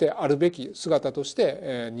点としてあるべき姿とし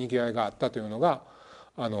てにぎわいがあったというのが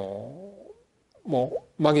も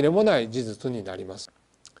う紛れもない事実になります。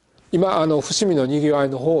今伏見のにぎわい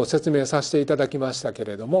の方を説明させていただきましたけ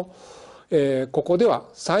れども、ここでは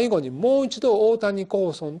最後にもう一度大谷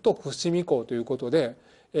高村と伏見港ということで、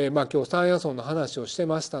今日三夜荘の話をして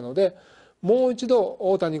ましたので、もう一度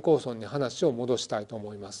大谷高村に話を戻したいと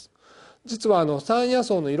思います。実は三夜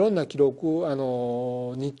荘のいろんな記録、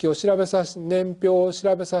日記を年表を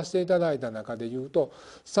調べさせていただいた中でいうと、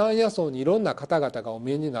三夜荘にいろんな方々がお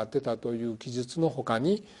見えになってたという記述のほか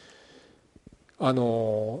に、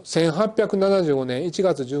1875年1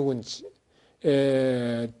月15日、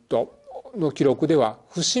の記録では、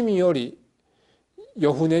伏見より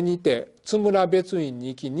夜船にて津村別院に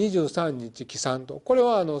行き23日帰参と、これ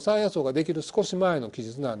は三夜荘ができる少し前の記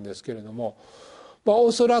述なんですけれども、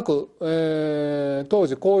おそらく、当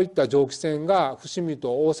時こういった蒸気船が伏見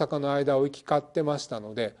と大阪の間を行き交ってました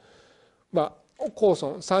ので、高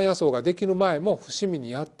村三夜荘ができる前も伏見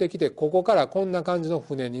にやってきて、ここからこんな感じの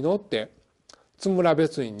船に乗って津村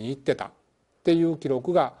別院に行ってたっていう記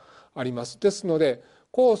録があります。ですので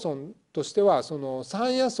高村としてはその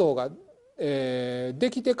三夜荘が、で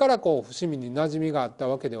きてから伏見に馴染みがあった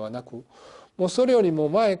わけではなく、もうそれよりも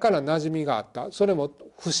前から馴染みがあった、それも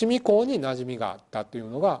伏見港に馴染みがあったという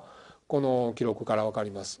のがこの記録から分か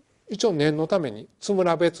ります。一応念のために津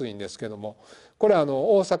村別院ですけども、これは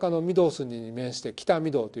大阪の御堂筋に面して北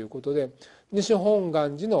御堂ということで、西本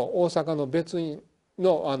願寺の大阪の別院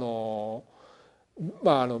の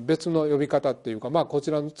別の呼び方っていうか、こ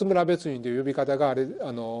ちらの津村別院という呼び方が一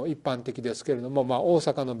般的ですけれども、大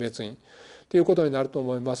阪の別院ということになると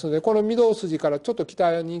思いますので、この御堂筋からちょっと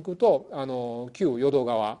北に行くと旧淀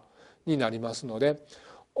川になりますので、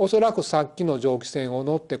おそらくさっきの蒸気船を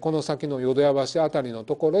乗ってこの先の淀屋橋あたりの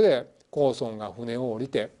ところで高村が船を降り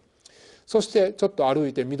て、そしてちょっと歩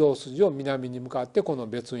いて御堂筋を南に向かってこの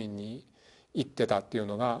別院に行ってたっていう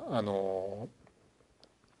のが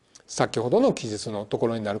先ほどの記述のとこ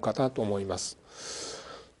ろになるかなと思います。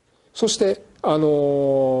そして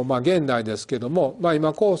現代ですけども、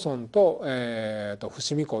今高村と、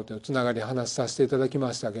伏見港というつながり話させていただき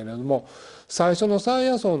ましたけれども、最初の三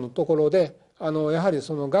夜荘のところでやはり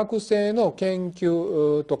その学生の研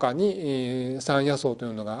究とかに三夜荘とい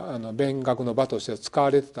うのが勉学の場として使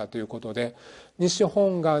われてたということで、西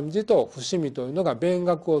本願寺と伏見というのが勉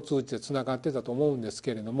学を通じてつながってたと思うんです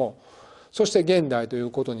けれども、そして現代という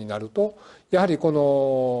ことになると、やはりこ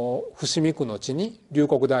の伏見区の地に龍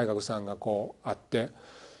谷大学さんがあって、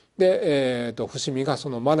で、伏見がそ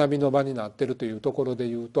の学びの場になっているというところで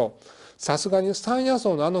いうと、さすがに三夜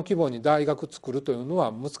荘の規模に大学作るというの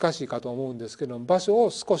は難しいかと思うんですけども、場所を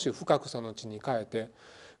少し深くその地に変えて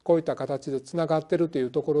こういった形でつながっているという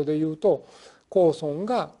ところでいうと、高村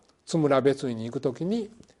が津村別院に行くときに、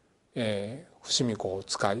伏見港を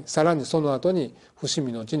使い、さらにその後に伏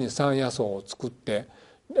見の地に三夜荘を作って、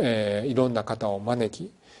いろんな方を招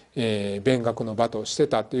き、勉学の場として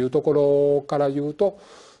たというところから言うと、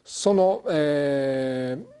その、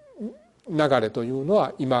流れというの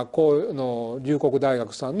は今龍谷大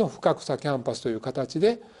学さんの深草キャンパスという形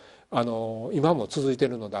で今も続いてい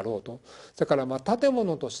るのだろうと。だから建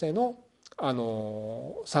物としての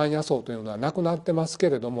三夜荘というのはなくなってます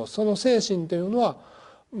けれども、その精神というのは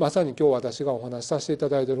まさに今日私がお話しさせていた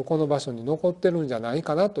だいているこの場所に残ってるんじゃない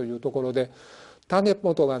かなというところで、種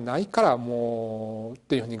元がないからもうっ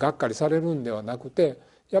ていうふうにがっかりされるんではなくて、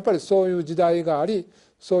やっぱりそういう時代があり、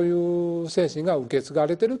そういう精神が受け継が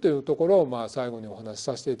れているというところを最後にお話し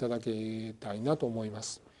させていただきたいなと思いま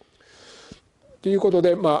す。ということ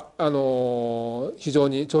で、非常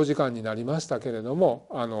に長時間になりましたけれども、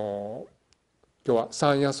今日は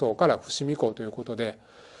三夜荘から伏見港ということで、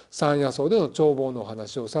三夜荘での眺望のお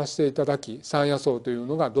話をさせていただき、三夜荘という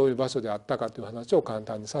のがどういう場所であったかという話を簡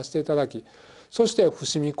単にさせていただき、そして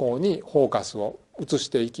伏見港にフォーカスを移し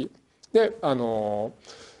ていき、でも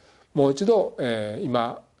う一度、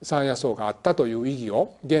今三夜荘があったという意義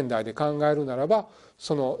を現代で考えるならば、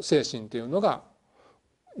その精神というのが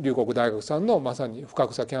龍谷大学さんのまさに深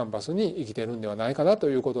草キャンパスに生きているんではないかなと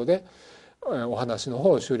いうことで、お話の方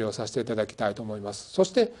を終了させていただきたいと思います。そ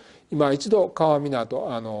して今一度川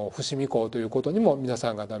港伏見港ということにも皆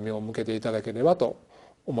さん方目を向けていただければと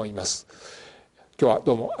思います。今日は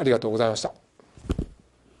どうもありがとうございました。